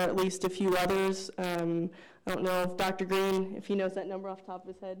there are at least a few others. I don't know if Dr. Green, if he knows that number off the top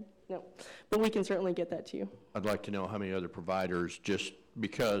of his head. No, but we can certainly get that to you. I'd like to know how many other providers, just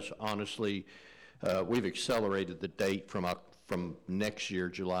because honestly, we've accelerated the date from next year,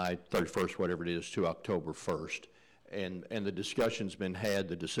 July 31st, whatever it is, to October 1st. And the discussion's been had,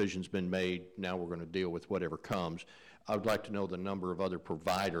 the decision's been made, now we're going to deal with whatever comes. I would like to know the number of other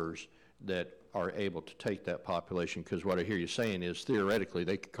providers that are able to take that population, because what I hear you saying is theoretically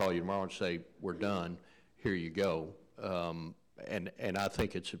they could call you tomorrow and say, we're done, here you go. And I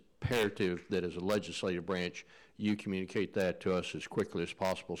think it's imperative that as a legislative branch, you communicate that to us as quickly as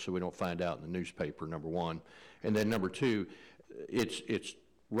possible so we don't find out in the newspaper, number one. And then number two, it's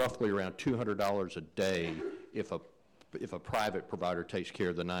roughly around $200 a day if a private provider takes care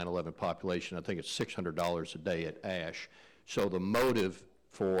of the 9/11 population. I think it's $600 a day at ASH. So the motive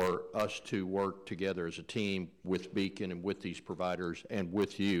for us to work together as a team with Beacon and with these providers and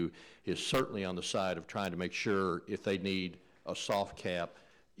with you is certainly on the side of trying to make sure if they need a soft cap,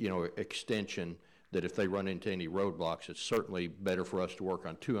 extension, that if they run into any roadblocks, it's certainly better for us to work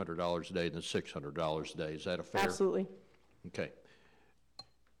on $200 a day than $600 a day. Is that a fair? Absolutely. Okay.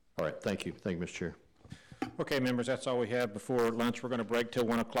 All right, thank you. Thank you, Mr. Chair. Okay, members, that's all we have before lunch. We're going to break till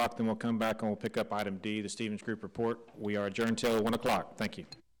 1 o'clock, then we'll come back and we'll pick up item D, the Stevens Group report. We are adjourned till 1 o'clock. Thank you.